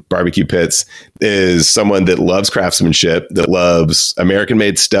Franklin barbecue pits is someone that loves craftsmanship, that loves American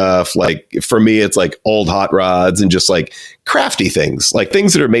made stuff. Like for me, it's like old hot rods and just like crafty things, like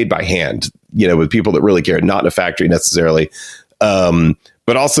things that are made by hand. with people that really care, not in a factory necessarily.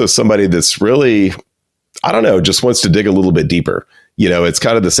 But also somebody that's really, I don't know, just wants to dig a little bit deeper. It's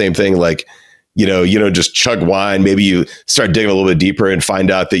kind of the same thing. Like, just chug wine. Maybe you start digging a little bit deeper and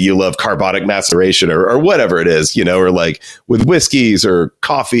find out that you love carbonic maceration or whatever it is, or like with whiskeys or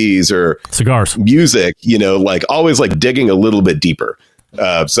coffees or cigars, music, like always like digging a little bit deeper.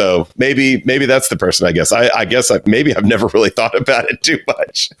 So maybe that's the person, I guess. I guess maybe I've never really thought about it too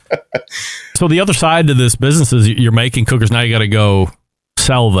much. So the other side to this business is you're making cookers. Now you got to go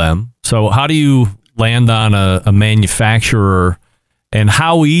sell them. So how do you land on a manufacturer, and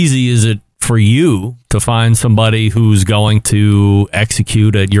how easy is it for you to find somebody who's going to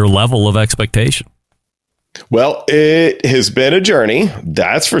execute at your level of expectation? Well, it has been a journey,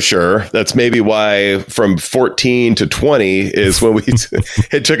 that's for sure. That's maybe why from 14 to 20 is when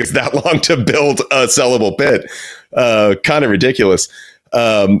it took us that long to build a sellable pit. Kind of ridiculous.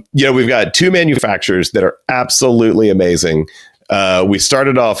 We've got 2 manufacturers that are absolutely amazing. We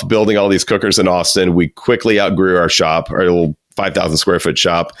started off building all these cookers in Austin. We quickly outgrew our shop, our little 5,000 square foot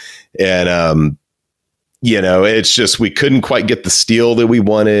shop. And, it's just, we couldn't quite get the steel that we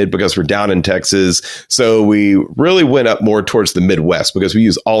wanted because we're down in Texas. So we really went up more towards the Midwest because we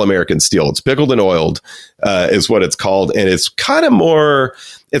use all American steel. It's pickled and oiled, is what it's called. And it's kind of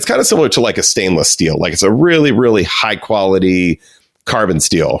similar to like a stainless steel. Like it's a really, really high quality carbon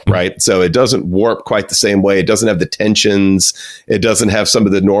steel, right? So it doesn't warp quite the same way. It doesn't have the tensions. It doesn't have some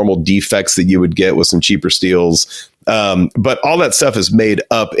of the normal defects that you would get with some cheaper steels. But all that stuff is made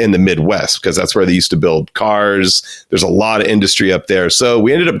up in the Midwest because that's where they used to build cars. There's a lot of industry up there. So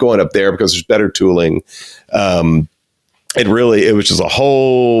we ended up going up there because there's better tooling. It was just a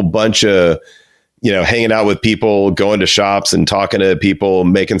whole bunch of, hanging out with people, going to shops and talking to people,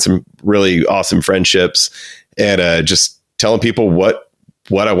 making some really awesome friendships, and just telling people what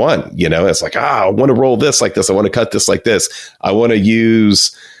I want. It's like, I want to roll this like this. I want to cut this like this. I want to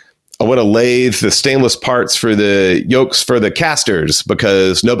lathe the stainless parts for the yokes for the casters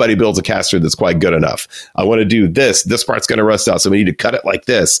because nobody builds a caster that's quite good enough. I want to do this. This part's going to rust out, so we need to cut it like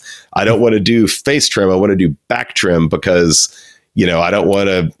this. I don't want to do face trim. I want to do back trim because, I don't want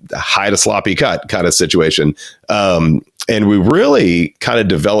to hide a sloppy cut kind of situation. And we really kind of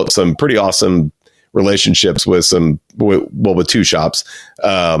developed some pretty awesome relationships with with 2 shops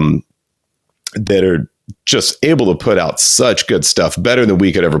that are just able to put out such good stuff, better than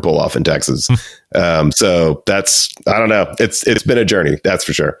we could ever pull off in Texas. So that's, I don't know. It's been a journey. That's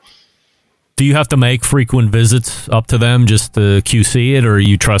for sure. Do you have to make frequent visits up to them just to QC it, or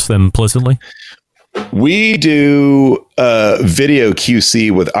you trust them implicitly? We do video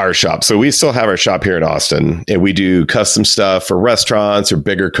QC with our shop. So we still have our shop here in Austin, and we do custom stuff for restaurants or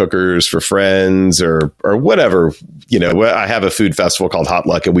bigger cookers for friends or whatever. I have a food festival called Hot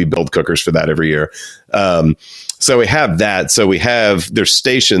Luck, and we build cookers for that every year. So we have that. So there's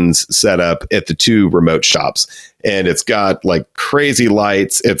stations set up at the 2 remote shops, and it's got like crazy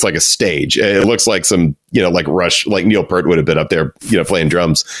lights. It's like a stage. It looks like some, like Rush, like Neil Peart would have been up there, playing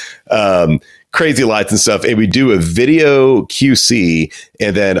drums. Crazy lights and stuff. And we do a video QC.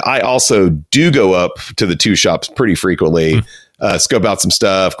 And then I also do go up to the 2 shops pretty frequently, scope out some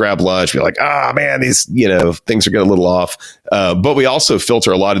stuff, grab lunch, be like, man, these, things are getting a little off. But we also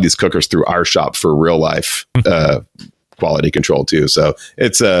filter a lot of these cookers through our shop for real life quality control too. So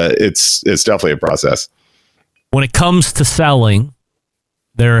it's definitely a process. When it comes to selling,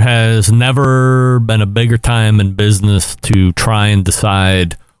 there has never been a bigger time in business to try and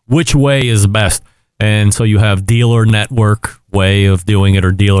decide which way is best. And so you have dealer network way of doing it,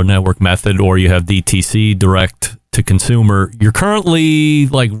 or dealer network method, or you have DTC, direct to consumer. You're currently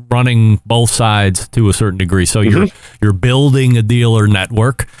like running both sides to a certain degree. So you're building a dealer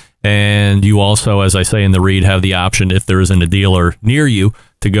network, and you also, as I say in the read, have the option, if there isn't a dealer near you,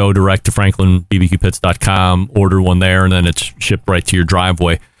 to go direct to franklinbbqpits.com, order one there, and then it's shipped right to your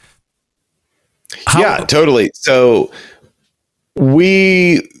driveway. Yeah, totally. So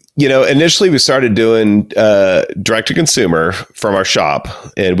initially we started doing direct to consumer from our shop,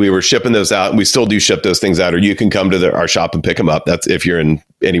 and we were shipping those out, and we still do ship those things out, or you can come to our shop and pick them up. That's if you're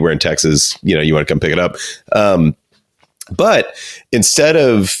anywhere in Texas, you want to come pick it up. But instead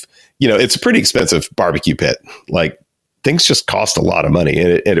of, it's a pretty expensive barbecue pit. Like, things just cost a lot of money,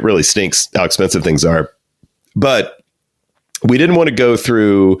 and it really stinks how expensive things are. But we didn't want to go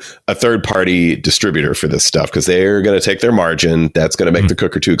through a third-party distributor for this stuff because they're going to take their margin. That's going to make the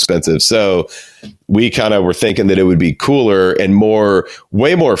cooker too expensive. So we kind of were thinking that it would be cooler and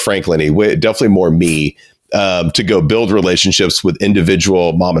way more Franklin-y, definitely more me, to go build relationships with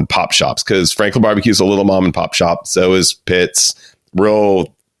individual mom and pop shops, because Franklin Barbecue is a little mom and pop shop. So is Pitt's,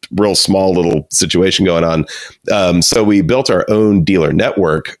 real real small little situation going on. So we built our own dealer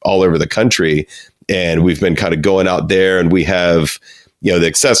network all over the country, and we've been kind of going out there, and we have, the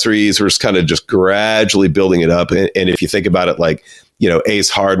accessories. We're just gradually building it up. And if you think about it, like, Ace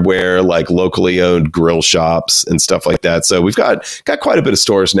Hardware, like locally owned grill shops and stuff like that. So we've got quite a bit of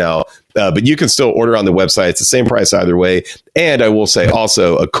stores now, but you can still order on the website. It's the same price either way. And I will say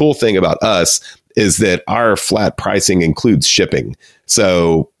also, a cool thing about us is that our flat pricing includes shipping.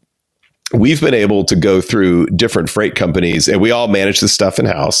 So we've been able to go through different freight companies, and we all manage this stuff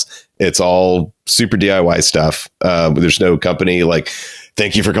in-house. It's all super DIY stuff. There's no company like,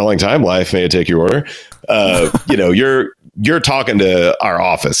 thank you for calling Time Life. May I take your order? You're talking to our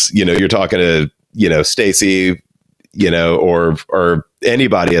office. You're talking to, Stacy, or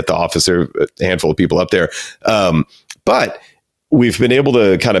anybody at the office, or a handful of people up there. But we've been able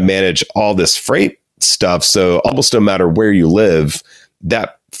to kind of manage all this freight stuff. So almost no matter where you live,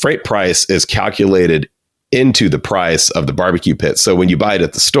 that freight price is calculated into the price of the barbecue pit. So when you buy it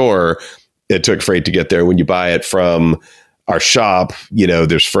at the store, it took freight to get there. When you buy it from our shop,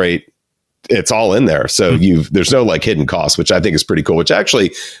 there's freight. It's all in there. So there's no like hidden costs, which I think is pretty cool, which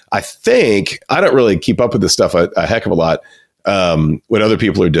actually, I think, I don't really keep up with this stuff a heck of a lot what other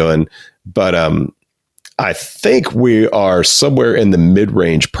people are doing. But I think we are somewhere in the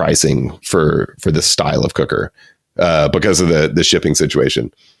mid-range pricing for this style of cooker because of the shipping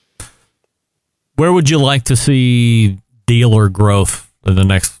situation. Where would you like to see dealer growth in the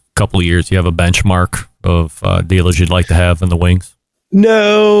next couple of years? You have a benchmark of dealers you'd like to have in the wings?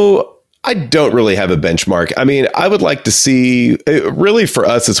 No, I don't really have a benchmark. I mean, I would like to see, really for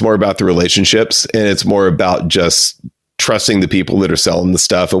us, it's more about the relationships, and it's more about just trusting the people that are selling the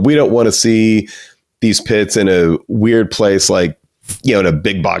stuff. And we don't want to see these pits in a weird place, like, in a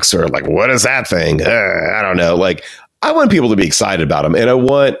big box store. Like, what is that thing? I don't know. Like, I want people to be excited about them. And I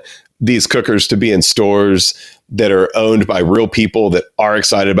want these cookers to be in stores that are owned by real people that are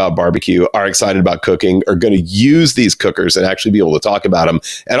excited about barbecue, are excited about cooking, are going to use these cookers and actually be able to talk about them.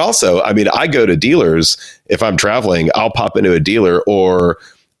 And also, I mean, I go to dealers. If I'm traveling, I'll pop into a dealer, or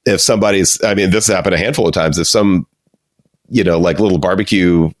if somebody's, I mean, this has happened a handful of times. If some, like little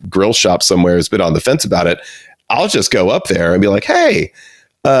barbecue grill shop somewhere has been on the fence about it, I'll just go up there and be like, hey,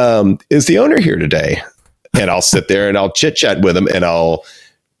 is the owner here today? And I'll sit there and I'll chit chat with them, and I'll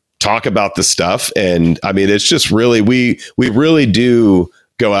talk about the stuff. And I mean, it's just really, we really do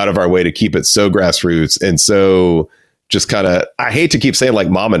go out of our way to keep it so grassroots. And so just kind of, I hate to keep saying like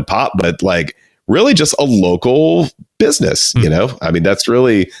mom and pop, but like really just a local business, I mean, that's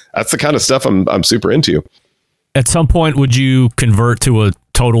the kind of stuff I'm super into. At some point, would you convert to a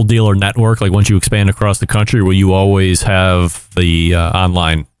total dealer network? Like once you expand across the country, or will you always have the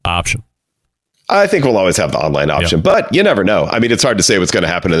online option? I think we'll always have the online option, but you never know. I mean, it's hard to say what's going to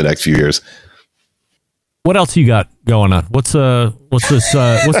happen in the next few years. What else you got going on? What's this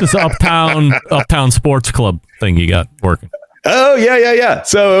uptown sports club thing you got working? Oh, yeah.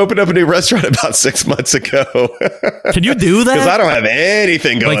 So I opened up a new restaurant about 6 months ago. Can you do that? Because I don't have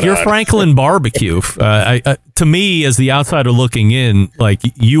anything going on. Like, you're Franklin Barbecue. To me, as the outsider looking in, like,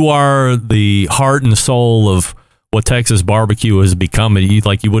 you are the heart and soul of what Texas barbecue has become. You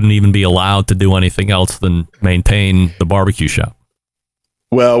wouldn't even be allowed to do anything else than maintain the barbecue shop.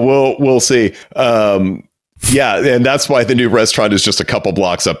 Well, we'll see. Yeah, and that's why the new restaurant is just a couple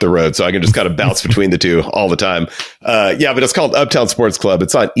blocks up the road, so I can just kind of bounce between the two all the time. But it's called Uptown Sports Club.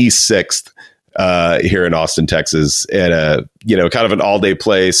 It's on East 6th here in Austin, Texas, and kind of an all-day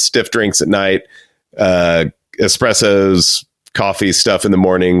place. Stiff drinks at night, espressos, coffee stuff in the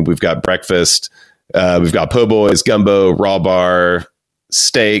morning. We've got breakfast. We've got po' boys, gumbo, raw bar,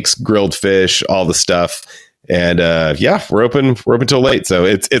 steaks, grilled fish, all the stuff. And we're open till late. So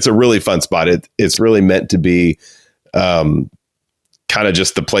it's a really fun spot. It's really meant to be kind of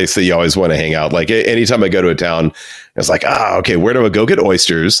just the place that you always want to hang out. Like anytime I go to a town, it's like, okay, where do I go get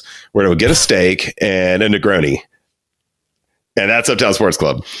oysters? Where do I get a steak and a Negroni? And that's Uptown Sports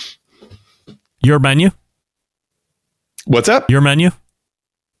Club. Your menu? What's up? Your menu?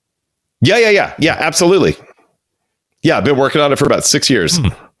 Yeah, absolutely. Yeah, I've been working on it for about 6 years.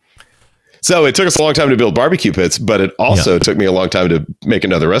 So it took us a long time to build barbecue pits, but it also took me a long time to make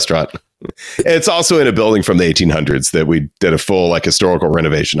another restaurant. It's also in a building from the 1800s that we did a full historical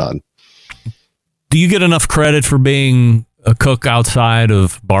renovation on. Do you get enough credit for being a cook outside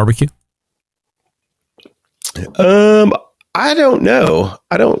of barbecue? I don't know.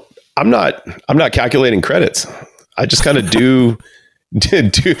 I'm not calculating credits. I just kind of do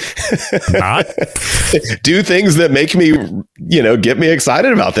things that make me, get me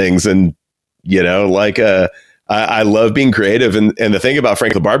excited about things. And, I I love being creative. And the thing about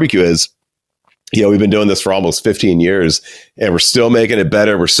Franklin Barbecue is, we've been doing this for almost 15 years and we're still making it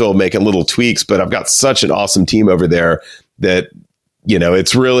better. We're still making little tweaks, but I've got such an awesome team over there that,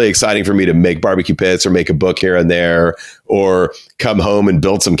 it's really exciting for me to make barbecue pits or make a book here and there, or come home and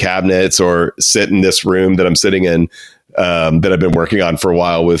build some cabinets, or sit in this room that I'm sitting in, that I've been working on for a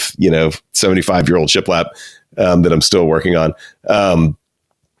while with, 75-year-old shiplap, that I'm still working on.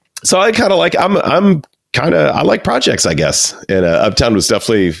 So I kind of like, I like projects, I guess. And Uptown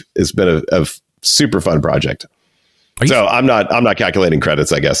has been a super fun project. So I'm not calculating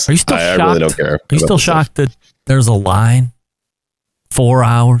credits, I guess. Are you still shocked? I really don't care. Are you still shocked that there's a line? 4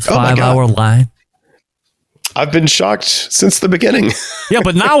 hours, 5 hour line? I've been shocked since the beginning. Yeah,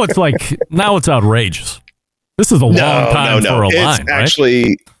 but now it's outrageous. This is a long time for a line, actually,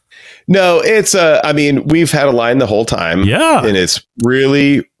 right? No, it's we've had a line the whole time. Yeah. And it's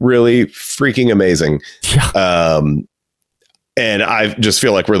really, really freaking amazing. Yeah. And I just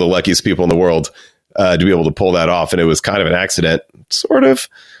feel like we're the luckiest people in the world to be able to pull that off. And it was kind of an accident, sort of.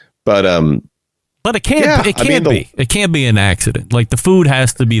 But it can't be. It can't be an accident. Like, the food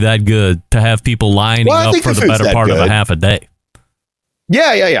has to be that good to have people lining up for the better part of a half a day.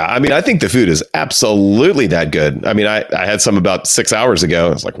 Yeah. I think the food is absolutely that good. I had some about 6 hours ago. I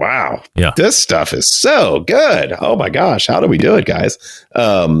was like, wow, this stuff is so good. Oh my gosh, how do we do it, guys?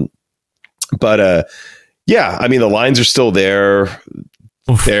 The lines are still there.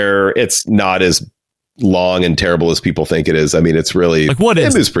 It's not as long and terrible as people think it is. It's really, it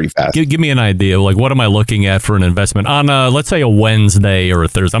moves pretty fast. Give me an idea. Like, what am I looking at for an investment on let's say a Wednesday or a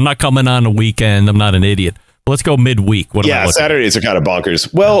Thursday? I'm not coming on a weekend. I'm not an idiot. Let's go midweek. Saturdays are kind of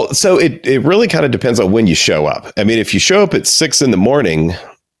bonkers. Well, so it really kind of depends on when you show up. If you show up at 6 a.m,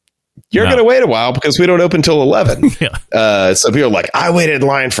 you're going to wait a while because we don't open till 11. Yeah. So people are like, I waited in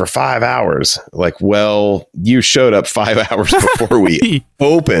line for 5 hours. Like, well, you showed up 5 hours before we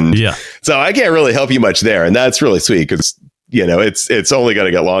opened. Yeah. So I can't really help you much there. And that's really sweet because, it's only going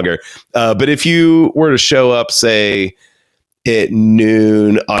to get longer. But if you were to show up, say, at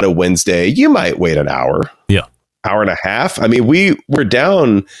noon on a Wednesday, you might wait an hour. Yeah. Hour and a half. We're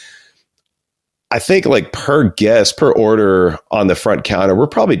down, I think, like per guest, per order on the front counter, we're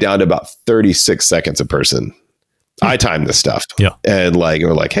probably down to about 36 seconds a person. I time this stuff. Yeah. And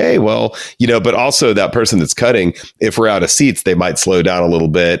we're like, hey, well, but also that person that's cutting, if we're out of seats, they might slow down a little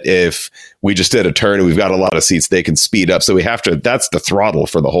bit. If we just did a turn and we've got a lot of seats, they can speed up. So we have to, that's the throttle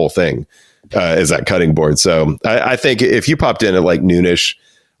for the whole thing, is that cutting board. So I think if you popped in at like noonish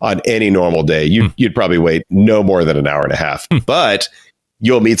on any normal day, you'd probably wait no more than an hour and a half, but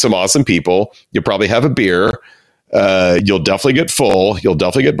you'll meet some awesome people. You'll probably have a beer. You'll definitely get full. You'll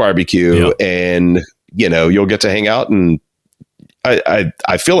definitely get barbecue, and you'll get to hang out. And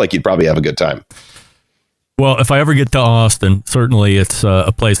I feel like you'd probably have a good time. Well, if I ever get to Austin, certainly it's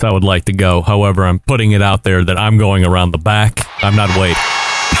a place I would like to go. However, I'm putting it out there that I'm going around the back. I'm not waiting.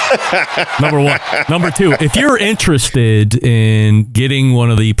 Number one. Number two, if you're interested in getting one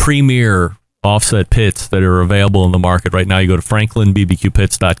of the premier offset pits that are available in the market right now, you go to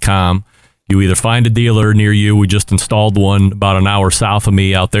franklinbbqpits.com. You either find a dealer near you. We just installed one about an hour south of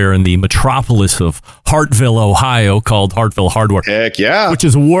me out there in the metropolis of Hartville, Ohio, called Hartville Hardware. Heck yeah. Which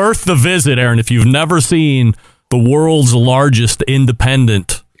is worth the visit, Aaron. If you've never seen the world's largest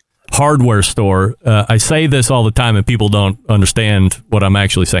independent hardware store, I say this all the time and people don't understand what I'm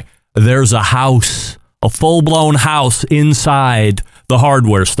actually saying. There's a house, a full-blown house inside the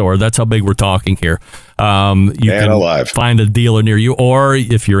hardware store. That's how big we're talking here. You can find a dealer near you, or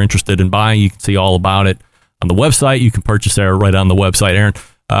if you're interested in buying, you can see all about it on the website. You can purchase there right on the website, Aaron.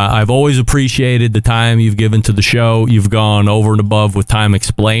 I've always appreciated the time you've given to the show. You've gone over and above with time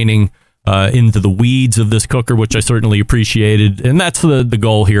explaining into the weeds of this cooker, which I certainly appreciated. And that's the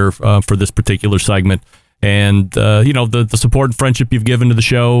goal here for this particular segment. And, the support and friendship you've given to the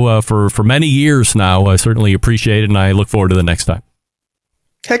show for many years now, I certainly appreciate it. And I look forward to the next time.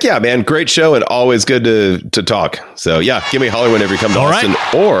 Heck yeah, man. Great show and always good to talk. So, yeah, give me a holler whenever you come to Austin,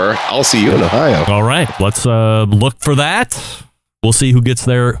 or I'll see you in Ohio. All right. Let's look for that. We'll see who gets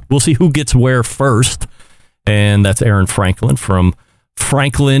there. We'll see who gets where first. And that's Aaron Franklin from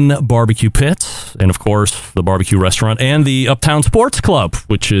Franklin Barbecue Pits, and, of course, the barbecue restaurant and the Uptown Sports Club,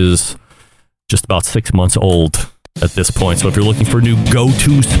 which is just about 6 months old at this point. So if you're looking for a new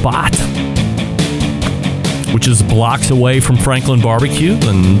go-to spot, which is blocks away from Franklin Barbecue,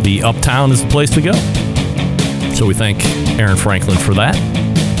 then the Uptown is the place to go. So we thank Aaron Franklin for that.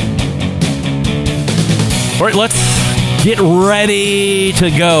 All right, let's get ready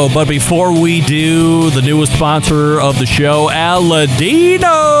to go. But before we do, the newest sponsor of the show, Aladino.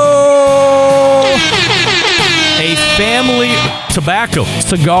 family tobacco,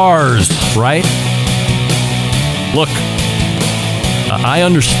 cigars, right? Look, I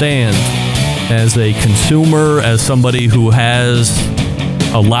understand as a consumer, as somebody who has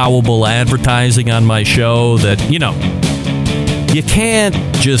allowable advertising on my show, that, you know, you can't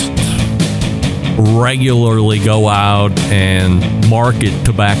just regularly go out and market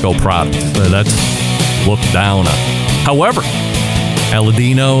tobacco products. That's looked down on. However,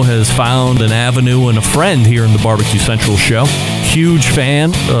 Aladino has found an avenue and a friend here in the Barbecue Central show. Huge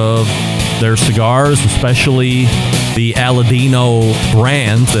fan of their cigars, especially the Aladino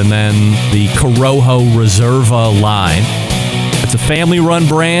brand and then the Corojo Reserva line. It's a family-run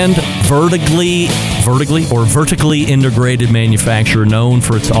brand, vertically integrated manufacturer known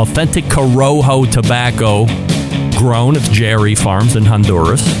for its authentic Corojo tobacco grown at Jerry Farms in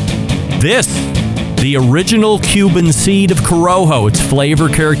Honduras. This, the original Cuban seed of Corojo, its flavor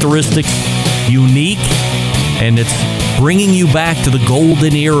characteristics unique, and it's bringing you back to the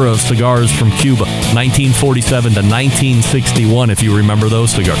golden era of cigars from Cuba, 1947 to 1961, if you remember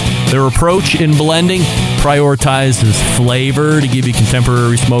those cigars. Their approach in blending prioritizes flavor to give you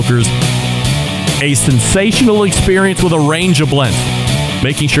contemporary smokers a sensational experience with a range of blends,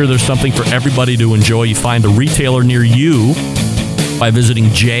 making sure there's something for everybody to enjoy. You find a retailer near you by visiting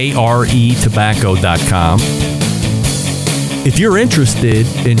jretobacco.com. If you're interested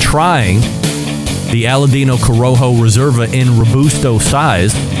in trying the Aladino Corojo Reserva in Robusto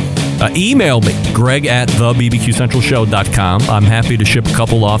size, email me, greg@thebbqcentralshow.com. I'm happy to ship a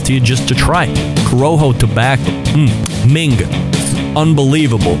couple off to you just to try it. Corojo tobacco, Ming, it's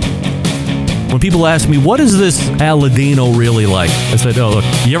unbelievable. When people ask me, what is this Aladino really like? I said, oh, look,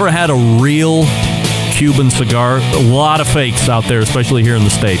 you ever had a real Cuban cigar? A lot of fakes out there, especially here in the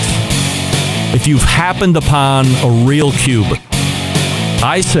States. If you've happened upon a real Cuban,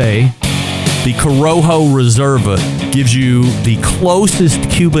 I say the Corojo Reserva gives you the closest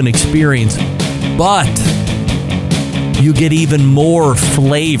Cuban experience, but you get even more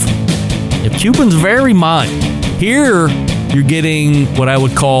flavor. Cuban's very mild. Here, you're getting what I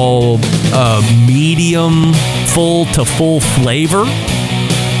would call medium full to full flavor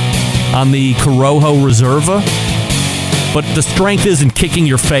on the Corojo Reserva, but the strength isn't kicking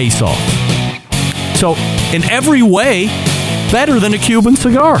your face off. So, in every way, better than a Cuban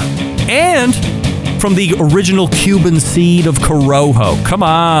cigar. And from the original Cuban seed of Corojo. Come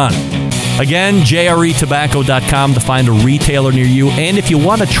on. Again, jretobacco.com to find a retailer near you. And if you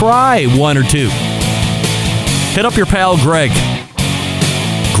want to try one or two, hit up your pal Greg.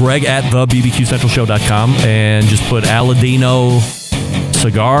 Greg@thebbqcentralshow.com and just put Aladino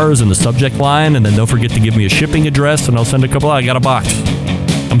cigars in the subject line, and then don't forget to give me a shipping address, and I'll send a couple out. I got a box.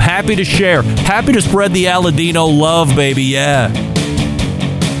 I'm happy to share. Happy to spread the Aladino love, baby. Yeah.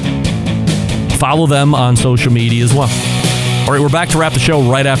 Follow them on social media as well. All right, we're back to wrap the show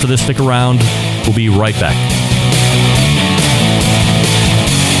right after this. Stick around. We'll be right back.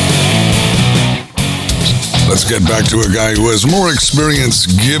 Let's get back to a guy who has more experience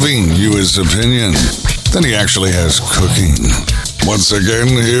giving you his opinion than he actually has cooking. Once again,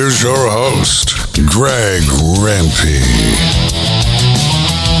 here's your host, Greg Rempe.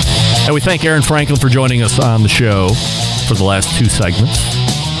 And we thank Aaron Franklin for joining us on the show for the last two segments.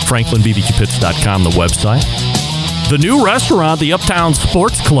 FranklinBBQPits.com, the website. The new restaurant, the Uptown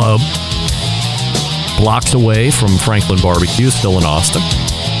Sports Club, blocks away from Franklin Barbecue, still in Austin.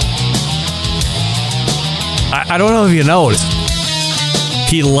 I don't know if you noticed.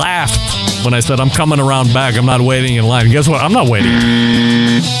 He laughed when I said, I'm coming around back. I'm not waiting in line. Guess what? I'm not waiting.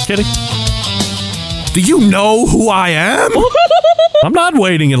 Kidding. Do you know who I am? I'm not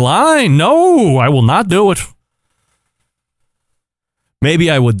waiting in line. No, I will not do it.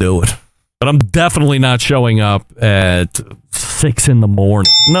 Maybe I would do it, but I'm definitely not showing up at 6 in the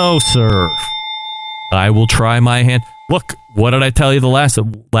morning. No, sir. I will try my hand. Look, what did I tell you the last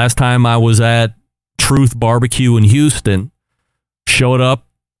time I was at Truth Barbecue in Houston? Showed up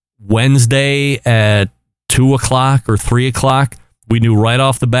Wednesday at 2 o'clock or 3 o'clock. We knew right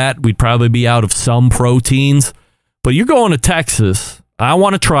off the bat we'd probably be out of some proteins. But you're going to Texas. I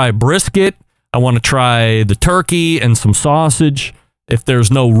want to try brisket. I want to try the turkey and some sausage. If there's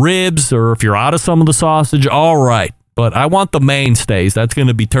no ribs or if you're out of some of the sausage, all right. But I want the mainstays. That's going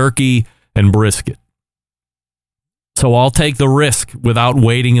to be turkey and brisket. So I'll take the risk without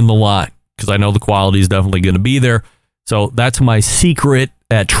waiting in the line because I know the quality is definitely going to be there. So that's my secret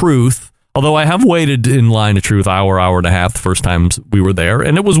at Truth. Although I have waited in line at Truth hour and a half the first times we were there,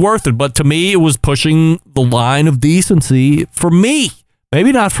 and it was worth it. But to me, it was pushing the line of decency for me.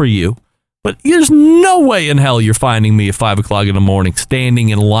 Maybe not for you. But there's no way in hell you're finding me at 5 o'clock in the morning standing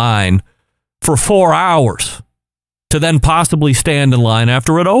in line for 4 hours to then possibly stand in line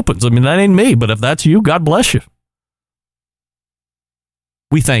after it opens. I mean, that ain't me, but if that's you, God bless you.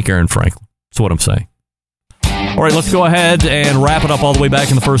 We thank Aaron Franklin. That's what I'm saying. All right, let's go ahead and wrap it up all the way back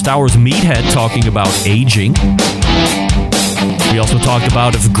in the first hour's Meathead talking about aging. We also talked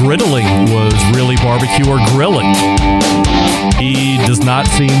about if griddling was really barbecue or grilling. He does not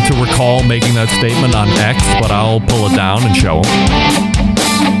seem to recall making that statement on X, but I'll pull it down and show him.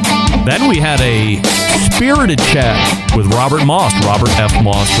 Then we had a spirited chat with Robert Moss,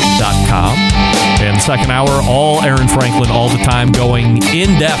 robertfmoss.com. And the second hour, all Aaron Franklin all the time, going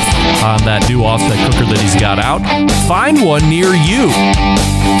in depth on that new offset cooker that he's got out. Find one near you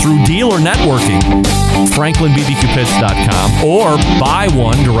through dealer networking, franklinbbqpits.com, or buy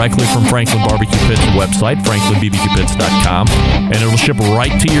one directly from Franklin Barbecue Pits website, franklinbbqpits.com, and it'll ship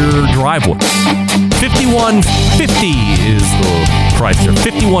right to your driveway. $51.50 is the price there.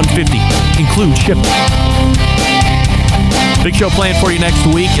 $51.50 includes shipping. Big show planned for you next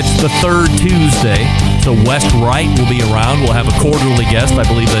week. It's the third Tuesday, so Wes Wright will be around. We'll have a quarterly guest. I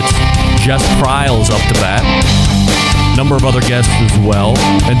believe that's Jess Pryles up to bat. Number of other guests as well.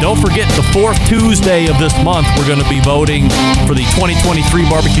 And don't forget, the fourth Tuesday of this month, we're going to be voting for the 2023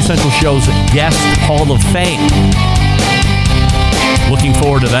 Barbecue Central Show's Guest Hall of Fame. Looking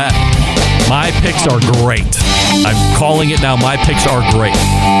forward to that. My picks are great. I'm calling it now. My picks are great.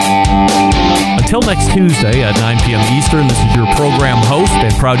 Until next Tuesday at 9 p.m. Eastern, this is your program host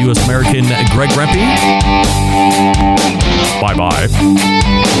and proud U.S. American, Greg Rempe. Bye-bye.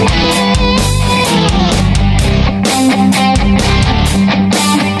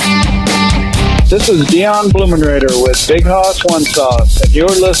 This is Dion Blumenrader with Big Hoss One Sauce, and you're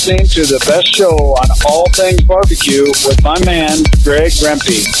listening to the best show on all things barbecue with my man, Greg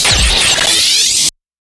Rempe.